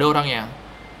selalu ada orang yang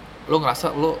lo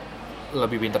ngerasa lo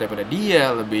lebih pintar daripada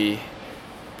dia, lebih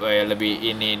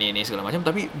ini segala macam,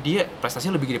 tapi dia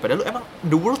prestasinya lebih gede daripada lo. Emang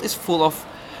the world is full of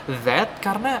that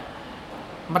karena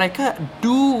mereka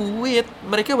do it,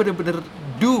 mereka bener-bener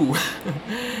do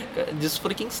just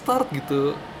freaking start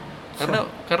gitu,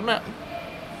 karena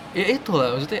ya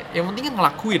itulah maksudnya, yang penting kan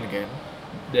ngelakuin kan,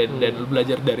 dan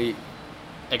belajar dari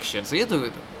actions itu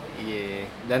gitu.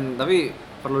 Iya, dan tapi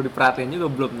perlu diperhatiin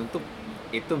juga belum tentu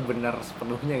itu benar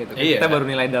sepenuhnya gitu. Iya. Kita baru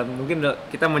nilai dalam, mungkin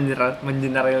kita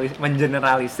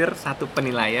mengeneralisir satu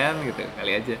penilaian gitu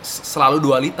kali aja. Selalu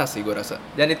dualitas sih gue rasa.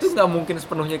 Dan itu nggak mungkin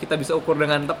sepenuhnya kita bisa ukur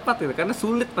dengan tepat gitu, karena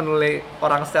sulit menilai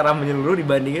orang secara menyeluruh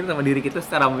dibandingin sama diri kita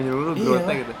secara menyeluruh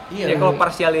growth-nya gitu. Iya. Ya kalau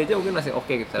parsialnya aja mungkin masih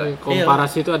oke gitu.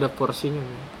 Komparasi itu ada porsinya.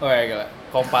 Oh ya gila.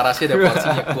 Komparasi ada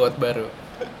porsinya, quote baru.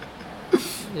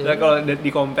 Nah kalau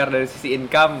di compare dari sisi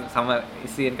income sama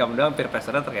isi income doang, peer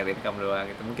pressure-nya terkait income doang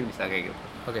gitu, mungkin bisa kayak gitu.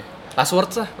 Oke. Last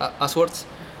words.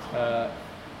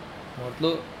 Menurut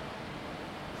lu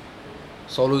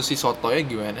solusi sotonya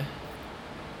gimana?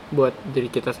 Buat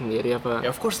diri kita sendiri apa? Ya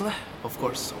of course.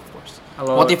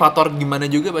 Motivator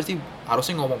gimana juga pasti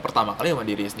harusnya ngomong pertama kali sama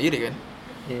diri sendiri kan.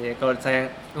 Iya, kalau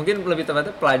saya mungkin lebih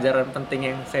tepatnya pelajaran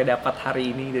penting yang saya dapat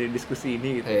hari ini dari diskusi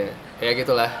ini gitu. Iya, ya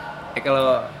gitulah.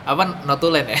 Kalau apa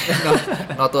notulen ya?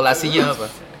 Notulasinya apa?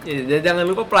 Ya, jangan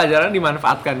lupa pelajaran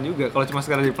dimanfaatkan juga. Kalau cuma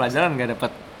sekedar di pelajaran nggak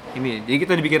dapat ini. Jadi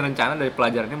kita dibikin rencana dari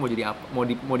pelajarannya mau jadi apa,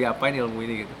 mau diapain ilmu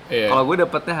ini gitu. Iya. Kalau gue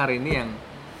dapetnya hari ini yang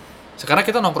sekarang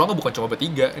kita nongkrongnya bukan cuma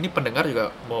bertiga, ini pendengar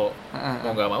juga mau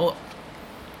nggak mau.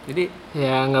 Jadi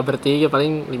ya nggak bertiga,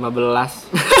 paling 15. 15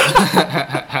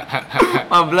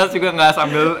 juga nggak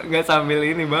sambil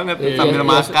ini banget, sambil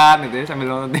makan gitu ya, sambil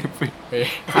nonton TV.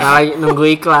 Karena lagi nunggu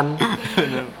iklan.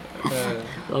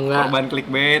 Enggak. Korban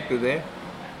clickbait gitu ya.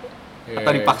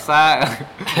 Atau dipaksa.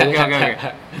 Oke.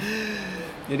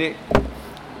 Jadi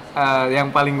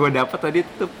yang paling gue dapat tadi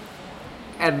tuh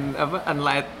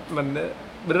enlightenment.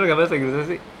 Bener gak bahasa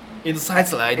Inggrisnya sih?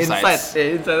 Insights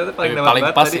Insight itu paling dapat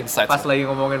banget tadi pas lagi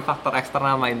ngomongin faktor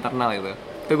eksternal sama internal gitu.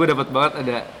 Itu gue dapat banget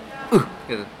ada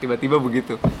gitu, tiba-tiba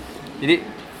begitu. Jadi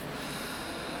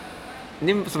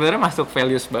ini sebenarnya masuk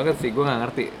values banget sih, gue nggak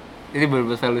ngerti. Ini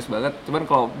bener-bener values banget. Cuman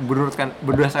kalau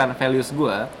berdasarkan values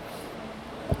gue,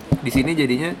 di sini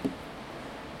jadinya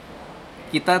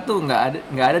kita tuh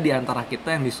nggak ada di antara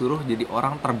kita yang disuruh jadi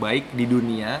orang terbaik di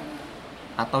dunia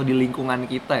atau di lingkungan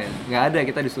kita ya. Nggak ada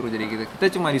kita disuruh jadi gitu. Kita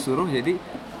cuma disuruh jadi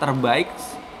terbaik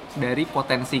dari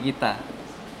potensi kita.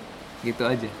 Gitu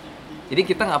aja. Jadi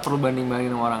kita nggak perlu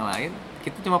banding-bandingin sama orang lain.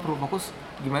 Kita cuma perlu fokus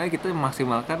gimana kita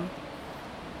memaksimalkan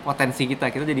potensi kita.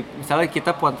 Kita jadi misalnya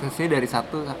kita potensinya dari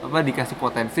dikasih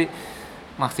potensi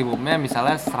maksimumnya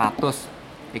misalnya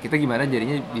 100. Ya kita gimana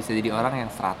jadinya bisa jadi orang yang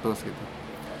 100 gitu.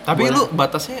 Tapi lu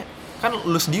batasnya kan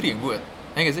lu sendiri yang buat.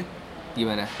 Ya nggak sih?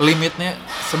 Gimana? Limitnya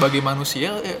sebagai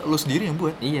manusia lu sendiri yang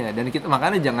buat. Iya, dan kita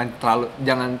makanya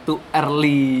jangan too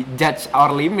early judge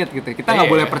our limit gitu. Kita nggak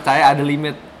Iya. boleh percaya ada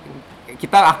limit.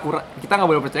 Kita nggak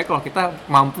boleh percaya kalau kita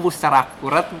mampu secara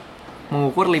akurat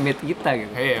mengukur limit kita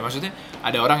gitu. Maksudnya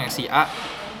ada orang yang si A,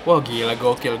 wah gila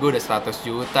gokil, gue udah 100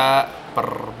 juta per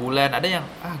bulan. Ada yang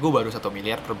gue baru 1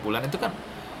 miliar per bulan. Itu kan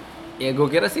Ya gue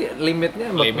kira sih limitnya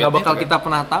Limitnya nggak bakal juga. kita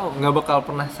pernah tahu, nggak bakal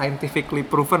pernah scientifically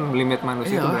proven limit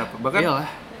manusia itu berapa. Bahkan iyalah.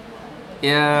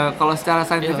 ya kalau secara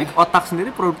saintifik otak sendiri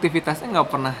produktivitasnya nggak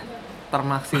pernah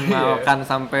termaksimalkan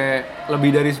sampai lebih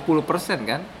dari 10%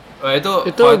 kan? Itu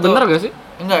kalau benar gak sih?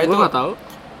 Enggak, itu Gue nggak tahu.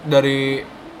 dari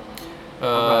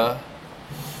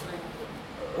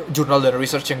jurnal dan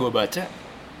research yang gue baca.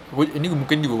 Ini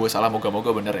mungkin juga gue salah, moga-moga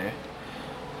bener ya.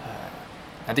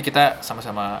 Nanti kita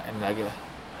sama-sama ini lagi lah.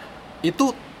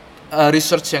 Itu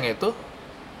research yang itu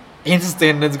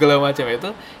instant dan segala macam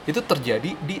itu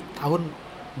terjadi di tahun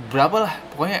berapa lah,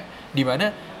 pokoknya di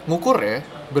mana ngukur ya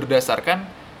berdasarkan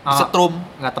setrum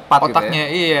nggak tepat otaknya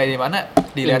gitu ya? iya, di mana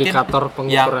dilihatin Indikator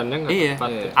pengukurannya nggak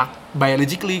tepat.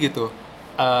 Biologically gitu,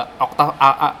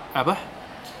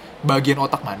 bagian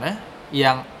otak mana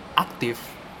yang aktif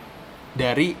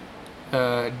dari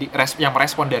yang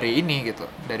merespon dari ini gitu,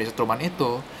 dari setruman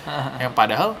itu. Yang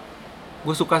padahal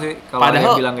Gue suka sih kalau ada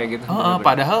yang bilang kayak gitu.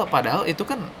 padahal itu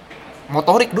kan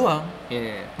motorik doang.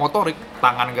 Iya. Motorik,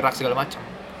 tangan gerak segala macam.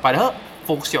 Padahal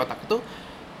fungsi otak itu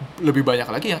lebih banyak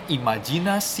lagi yang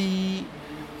imajinasi,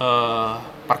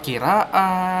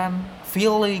 perkiraan,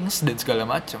 feelings dan segala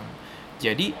macam.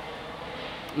 Jadi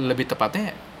lebih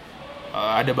tepatnya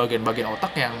ada bagian-bagian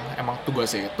otak yang emang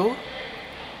tugasnya itu,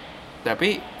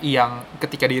 tapi yang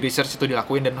ketika di research itu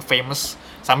dilakuin dan famous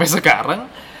sampai sekarang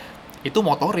itu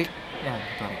motorik. Ya,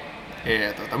 betul. Iya,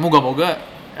 tuh. Moga-moga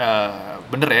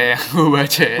bener ya yang gue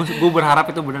baca ya. Gue berharap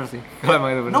itu benar sih. Kalau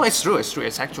emang itu benar. No, it's true,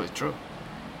 it's actually true.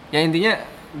 Ya intinya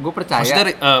gue percaya.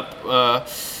 Maksudnya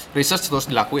research terus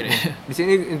dilakuin ya. Di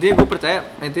sini intinya gue percaya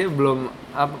belum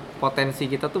potensi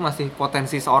kita tuh masih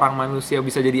potensi seorang manusia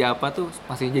bisa jadi apa tuh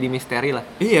masih jadi misteri lah.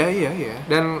 Iya.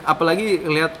 Dan apalagi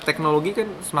lihat teknologi kan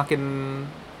semakin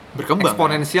Berkembang.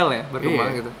 eksponensial ya, berkembang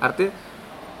Iya. gitu. Artinya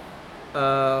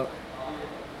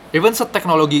Even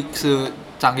seteknologi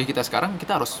secanggih kita sekarang,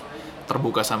 kita harus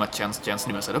terbuka sama chance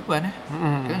di masa depan ya.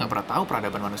 Kita nggak pernah tahu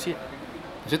peradaban manusia.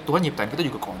 Maksudnya Tuhan nyiptain kita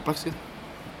juga kompleks gitu.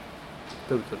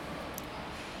 betul.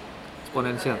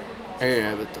 Eksponensial.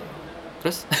 Iya, betul.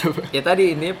 Terus Ya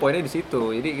tadi ini poinnya di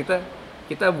situ. Jadi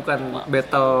kita bukan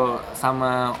battle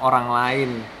sama orang lain.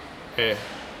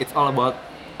 It's all about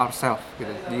ourselves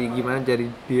gitu. Jadi gimana jadi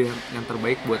dia yang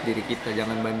terbaik buat diri kita.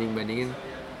 Jangan bandingin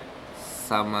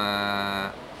sama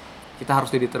kita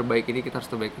harus jadi terbaik ini, kita harus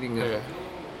terbaik ini, enggak.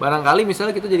 Barangkali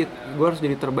misalnya gue harus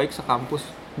jadi terbaik sekampus,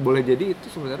 boleh jadi itu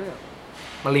sebenarnya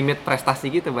melimit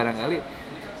prestasi kita, barangkali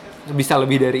bisa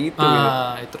lebih dari itu gitu.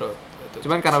 Itu.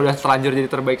 Cuman karena udah terlanjur jadi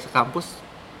terbaik sekampus,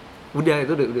 udah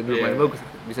itu udah lumayan bagus.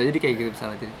 Bisa jadi kayak gitu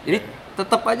misalnya. Jadi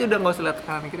tetap aja udah nggak usah lihat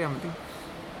kanan kiri, yang penting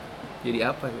jadi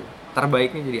apa gitu.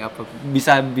 Terbaiknya jadi apa,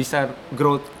 bisa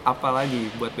growth apa lagi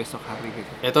buat besok hari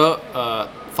gitu. Itu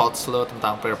thoughts lo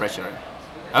tentang peer pressure.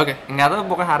 Oke. Nggak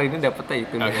tahu pokoknya hari ini dapetnya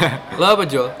itu. Lo apa,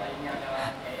 Joel?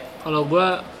 Kalau gue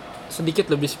sedikit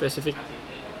lebih spesifik.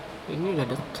 Ini udah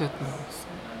deket.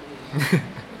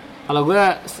 Kalau gue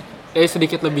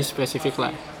sedikit lebih spesifik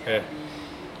lah.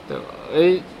 Tuh,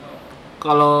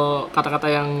 kalau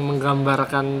kata-kata yang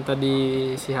menggambarkan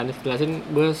tadi si Hanif jelasin,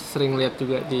 gue sering lihat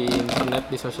juga di internet,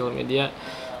 di sosial media,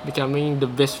 becoming the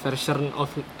best version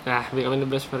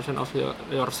of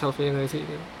yourself, ya nggak sih?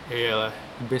 Iyalah.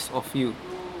 Best of you.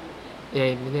 Ya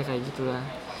intinya kayak gitulah.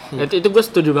 Itu gue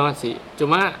setuju banget sih.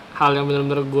 Cuma hal yang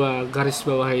benar-benar gue garis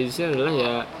bawahi di sini adalah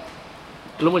ya,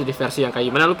 lu mau jadi versi yang kayak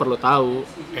gimana lu perlu tahu.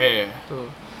 Tuh.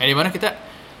 Yang dimana kita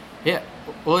ya,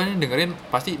 lo ini dengerin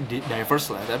pasti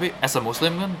diverse lah, tapi as a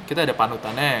Muslim kan kita ada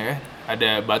panutannya ya,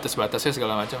 ada batas-batasnya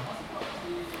segala macam.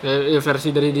 Ya,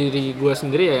 versi dari diri gue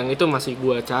sendiri ya yang itu masih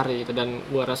gue cari gitu. Dan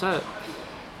gue rasa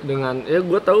dengan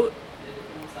gue tahu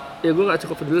ya gue nggak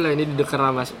cukup peduli lah ini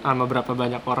didengar sama berapa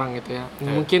banyak orang gitu ya.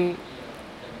 Mungkin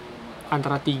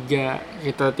antara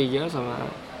kita tiga sama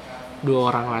 2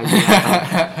 orang lagi.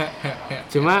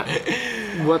 Cuma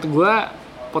buat gue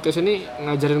podcast ini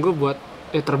ngajarin gue buat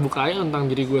terbuka aja tentang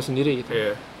diri gue sendiri gitu.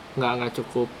 Nggak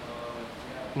cukup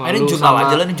malu Ini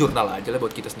jurnal aja lah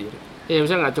buat kita sendiri. Iya,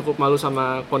 misalnya nggak cukup malu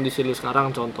sama kondisi lu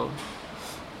sekarang, contoh.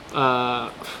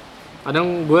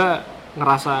 Kadang gue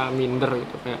ngerasa minder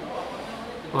gitu, kayak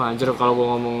Wah anjir, kalau gue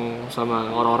ngomong sama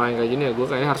orang-orang yang kayak gini ya gue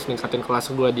kayaknya harus ningkatin kelas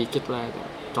gue dikit lah gitu.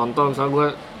 Contoh misalnya gue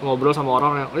ngobrol sama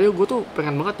orang yang gue tuh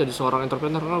pengen banget jadi seorang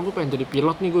entrepreneur, gue pengen jadi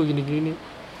pilot nih, gue gini-gini.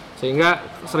 Sehingga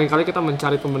seringkali kita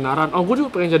mencari pembenaran, gue juga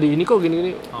pengen jadi ini kok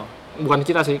gini-gini. Bukan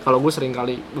kita sih, kalau gue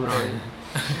seringkali beberapa kali.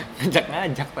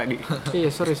 Ngajak-ngajak tadi. Iya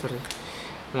sorry.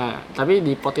 Nah tapi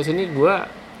di podcast ini gue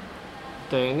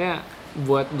kayaknya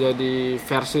buat jadi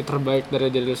versi terbaik dari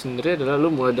diri lu sendiri adalah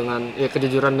lu mulai dengan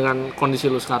kejujuran dengan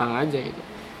kondisi lu sekarang aja gitu,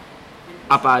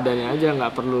 apa adanya aja,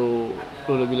 nggak perlu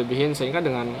lu lebih-lebihin. Sehingga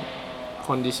dengan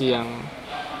kondisi yang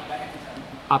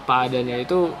apa adanya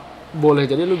itu boleh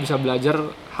jadi lu bisa belajar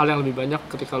hal yang lebih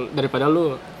banyak ketika daripada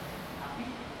lu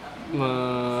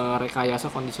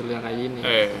merekayasa kondisi lu yang kayak gini.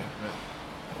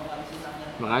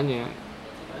 Makanya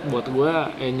buat gue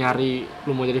nyari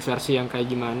lu mau jadi versi yang kayak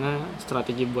gimana,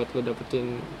 strategi buat lu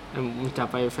dapetin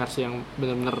mencapai versi yang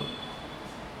benar-benar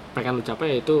pengen lu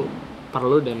capai itu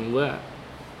perlu, dan gue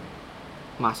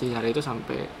masih hari itu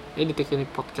sampai detik ini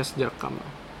podcast direkam.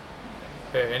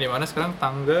 Ini mana sekarang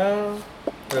tanggal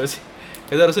berapa sih?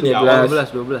 Kita harusnya di awal 12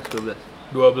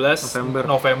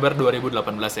 November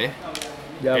 2018 ya.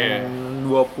 Jam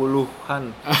 20-an.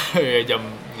 Jam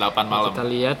 8 malam. Kita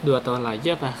lihat 2 tahun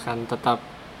lagi apa kan tetap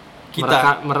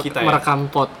kita merekam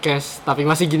podcast tapi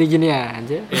masih gini-gini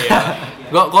aja. Iya.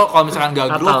 Gue kalau misalkan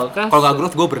gak growth, Ataukah kalau gak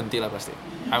growth gue berhenti lah pasti.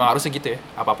 Emang harusnya gitu ya,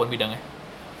 apapun bidangnya.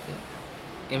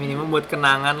 Ya minimal buat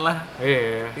kenangan lah.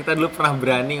 Iya. Kita dulu pernah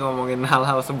berani ngomongin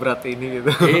hal-hal seberat ini gitu.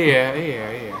 Iya.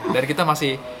 Dan kita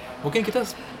masih, mungkin kita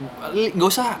nggak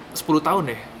usah 10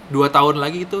 tahun deh, 2 tahun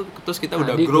lagi itu terus kita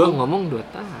udah Tadi grow. Gue ngomong 2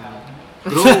 tahun.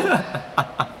 Grow.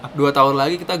 2 tahun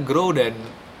lagi kita grow dan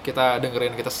kita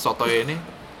dengerin kita sotoy ini.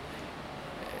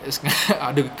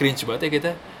 Aduh cringe banget ya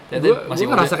kita. Gue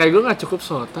ngerasa kayak gue gak cukup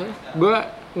soto ya. Gue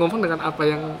ngomong dengan apa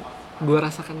yang gue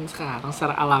rasakan sekarang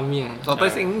secara alamiah.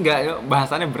 Soalnya sih enggak, yuk,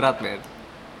 bahasannya berat banget.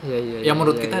 Iya. Yang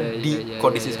menurut kita di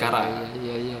kondisi sekarang.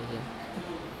 Iya.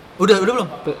 Udah belum?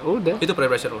 Udah. Itu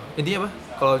pressure lo. Intinya apa?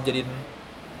 Kalau jadiin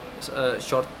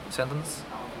short sentence?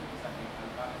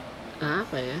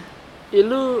 Apa ya?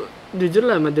 Lu jujur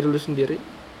lah sama diri lu sendiri.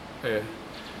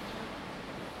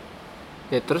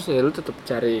 Ya terus lu tetap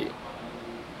cari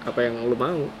apa yang lu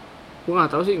mau. Gue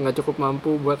nggak tahu sih, nggak cukup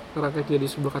mampu buat ngerangkai jadi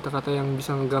sebuah kata-kata yang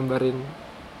bisa ngegambarin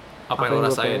apa yang lu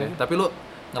rasain ya. Tapi lu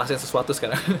ngerasain sesuatu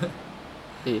sekarang.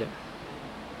 Iya.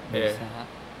 Bisa.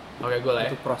 Oke, gue lah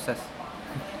ya. Itu proses.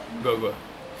 Gue.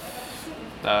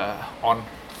 On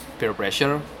peer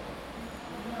pressure.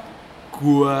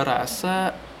 Gue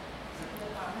rasa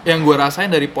yang gue rasain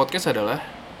dari podcast adalah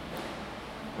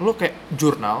lu kayak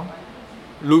jurnal,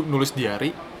 lu nulis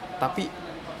diary tapi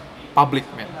public,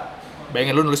 man.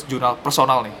 Bayangin lu nulis jurnal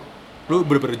personal nih, lu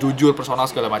bener-bener jujur, personal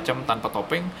segala macam tanpa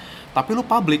topeng, tapi lu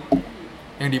public.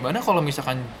 Yang dimana kalau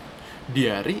misalkan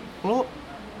diary lu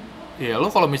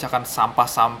kalau misalkan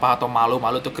sampah-sampah atau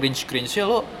malu-malu tuh cringe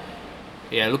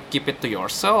ya lu keep it to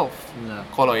yourself. Nah.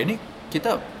 Kalau ini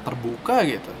kita terbuka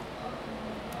gitu.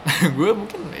 Gue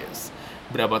mungkin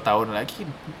berapa tahun lagi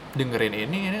dengerin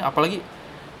ini apalagi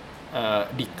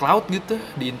di cloud gitu,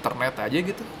 di internet aja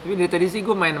gitu. Tapi dari tadi sih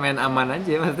gue main-main aman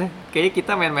aja maksudnya. Kayaknya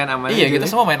kita main-main aman Iya, aja. kita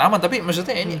semua main aman, tapi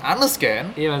maksudnya ini honest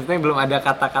kan? Iya, maksudnya belum ada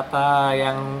kata-kata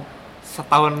yang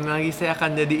setahun lagi saya akan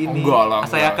jadi ini.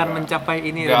 Saya akan mencapai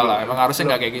ini. Enggak lah, emang harusnya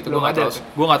enggak kayak gitu.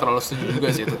 Gue enggak terlalu setuju juga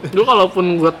sih itu. Lu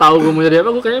kalaupun gue tahu gue mau jadi apa,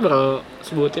 gue kayaknya bakal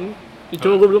sebutin.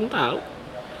 Cuma gue belum tahu.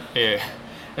 Iya.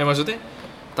 Ya maksudnya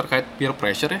terkait peer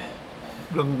pressure ya.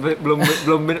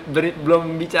 Belum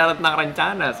bicara tentang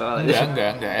rencana soalnya.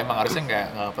 Enggak. Emang harusnya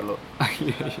enggak perlu.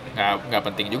 Enggak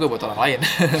penting juga buat orang lain.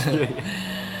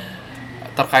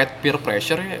 Terkait peer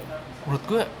pressure ya, menurut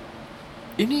gue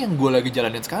ini yang gue lagi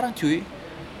jalanin sekarang, cuy.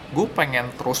 Gue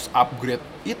pengen terus upgrade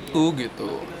itu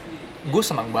gitu. Gue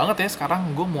senang banget ya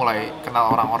sekarang gue mulai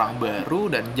kenal orang-orang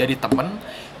baru dan jadi temen.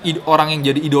 Orang yang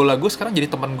jadi idola gue sekarang jadi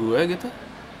temen gue gitu.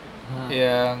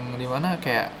 Yang dimana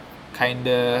kayak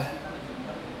kinda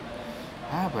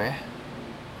apa ya?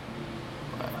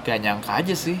 Gak nyangka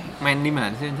aja sih. Main di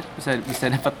mana sih anjir? Bisa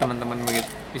dapat teman-teman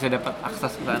begitu. Bisa dapat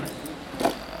akses ke sana.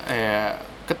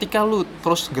 Ketika lu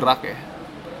terus gerak ya,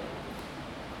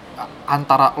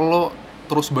 antara lo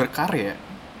terus berkarya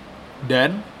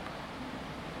dan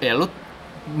lu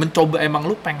mencoba, emang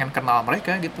lu pengen kenal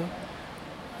mereka gitu,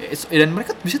 dan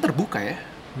mereka bisa terbuka ya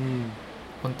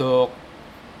untuk,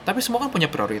 tapi semua kan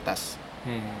punya prioritas.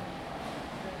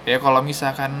 Ya kalau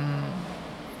misalkan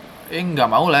nggak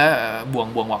mau lah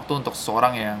buang-buang waktu untuk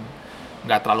seseorang yang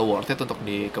nggak terlalu worth it untuk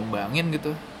dikembangin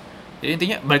gitu. Jadi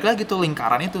intinya balik lagi tuh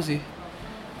lingkaran itu sih,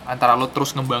 antara lo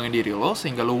terus ngembangin diri lo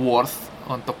sehingga lo worth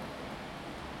untuk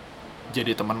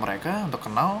jadi teman mereka, untuk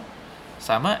kenal.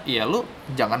 Sama ya lu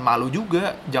jangan malu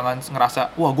juga, jangan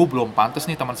ngerasa wah gue belum pantas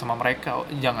nih teman sama mereka,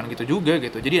 jangan gitu juga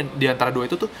gitu. Jadi di antara dua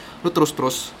itu tuh lu terus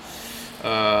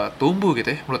tumbuh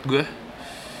gitu ya menurut gue.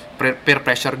 Peer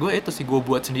pressure gue itu sih gue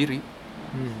buat sendiri.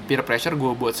 Peer pressure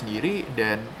gue buat sendiri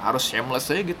dan harus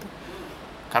shameless aja gitu.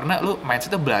 Karena lu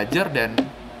mindsetnya belajar dan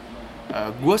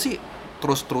gue sih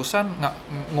terus-terusan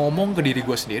ngomong ke diri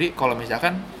gue sendiri kalau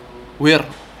misalkan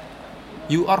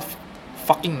you are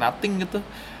fucking nothing gitu.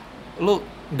 Lu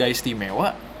gak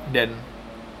istimewa dan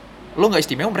lu gak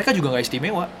istimewa, mereka juga gak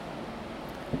istimewa.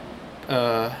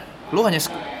 Lu hanya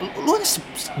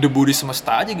debu di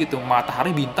semesta aja gitu.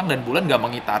 Matahari, bintang, dan bulan gak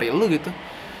mengitari lu gitu.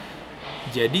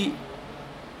 Jadi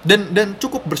dan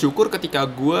cukup bersyukur ketika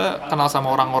gue kenal sama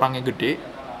orang-orang yang gede.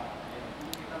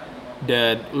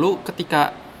 Dan lu ketika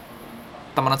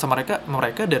temenan sama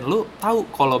mereka dan lu tahu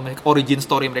kalau origin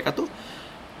story mereka tuh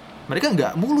mereka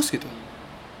nggak mulus gitu.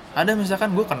 Ada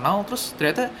misalkan gue kenal terus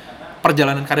ternyata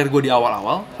perjalanan karir gue di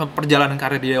awal-awal,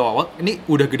 ini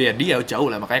udah gedean dia jauh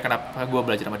lah, makanya kenapa gue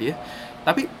belajar sama dia.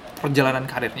 Tapi perjalanan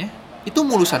karirnya itu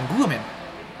mulusan gue, men.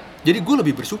 Jadi gue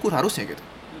lebih bersyukur harusnya gitu.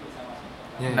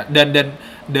 Nah,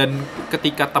 dan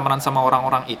ketika temenan sama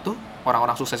orang-orang itu,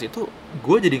 orang-orang sukses itu,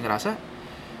 gue jadi ngerasa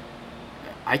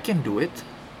I can do it.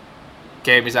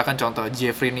 Kayak misalkan contoh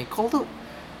Jeffrey Nicole tuh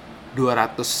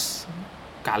 200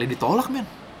 kali ditolak, men.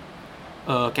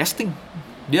 Casting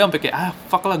dia sampai kayak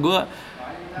fuck lah, gue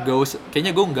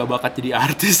kayaknya gue nggak bakat jadi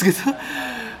artis gitu.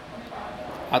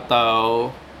 Atau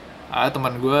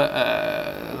teman gue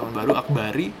teman baru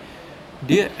Akbari,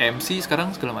 dia MC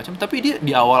sekarang segala macam, tapi dia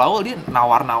di awal-awal dia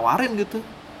nawarin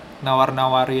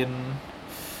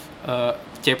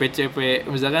CP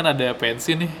misalkan ada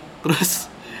pensi nih, terus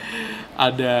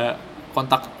ada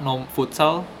kontak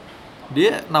futsal,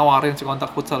 dia nawarin si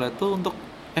kontak futsal itu untuk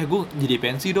gue jadi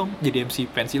pensi dong, jadi MC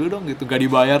pensi lu dong gitu, gak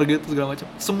dibayar gitu segala macam.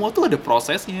 Semua tuh ada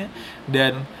prosesnya,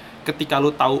 dan ketika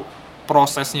lu tahu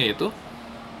prosesnya itu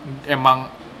emang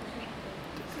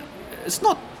it's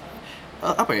not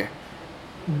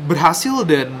berhasil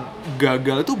dan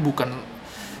gagal itu bukan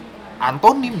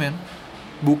antonim, men,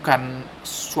 bukan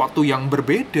suatu yang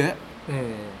berbeda.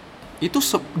 Itu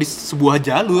di sebuah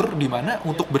jalur dimana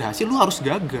untuk berhasil lu harus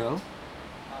gagal.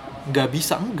 Gak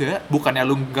bisa enggak, bukannya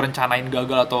lu ngerencanain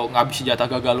gagal atau ngabis jatah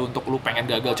gagal lu untuk lu pengen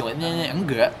gagal, cuma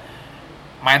enggak.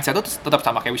 Mindset itu tetap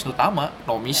sama kayak Wisnu Tama,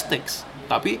 no mistakes.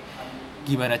 Tapi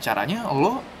gimana caranya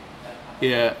lo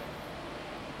ya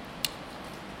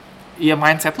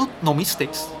mindset lu no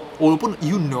mistakes, walaupun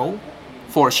you know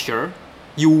for sure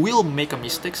you will make a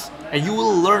mistakes and you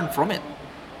will learn from it.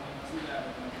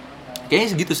 Kayaknya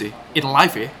segitu sih in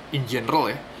life ya, in general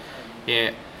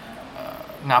ya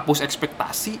ngapus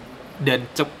ekspektasi dan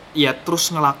terus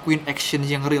ngelakuin action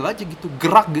yang real aja gitu,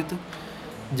 gerak gitu.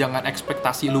 Jangan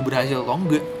ekspektasi lu berhasil atau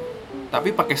enggak, tapi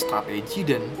pakai strategi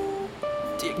dan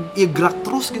gerak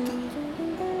terus gitu.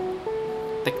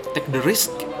 Take the risk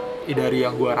dari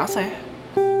yang gua rasa ya.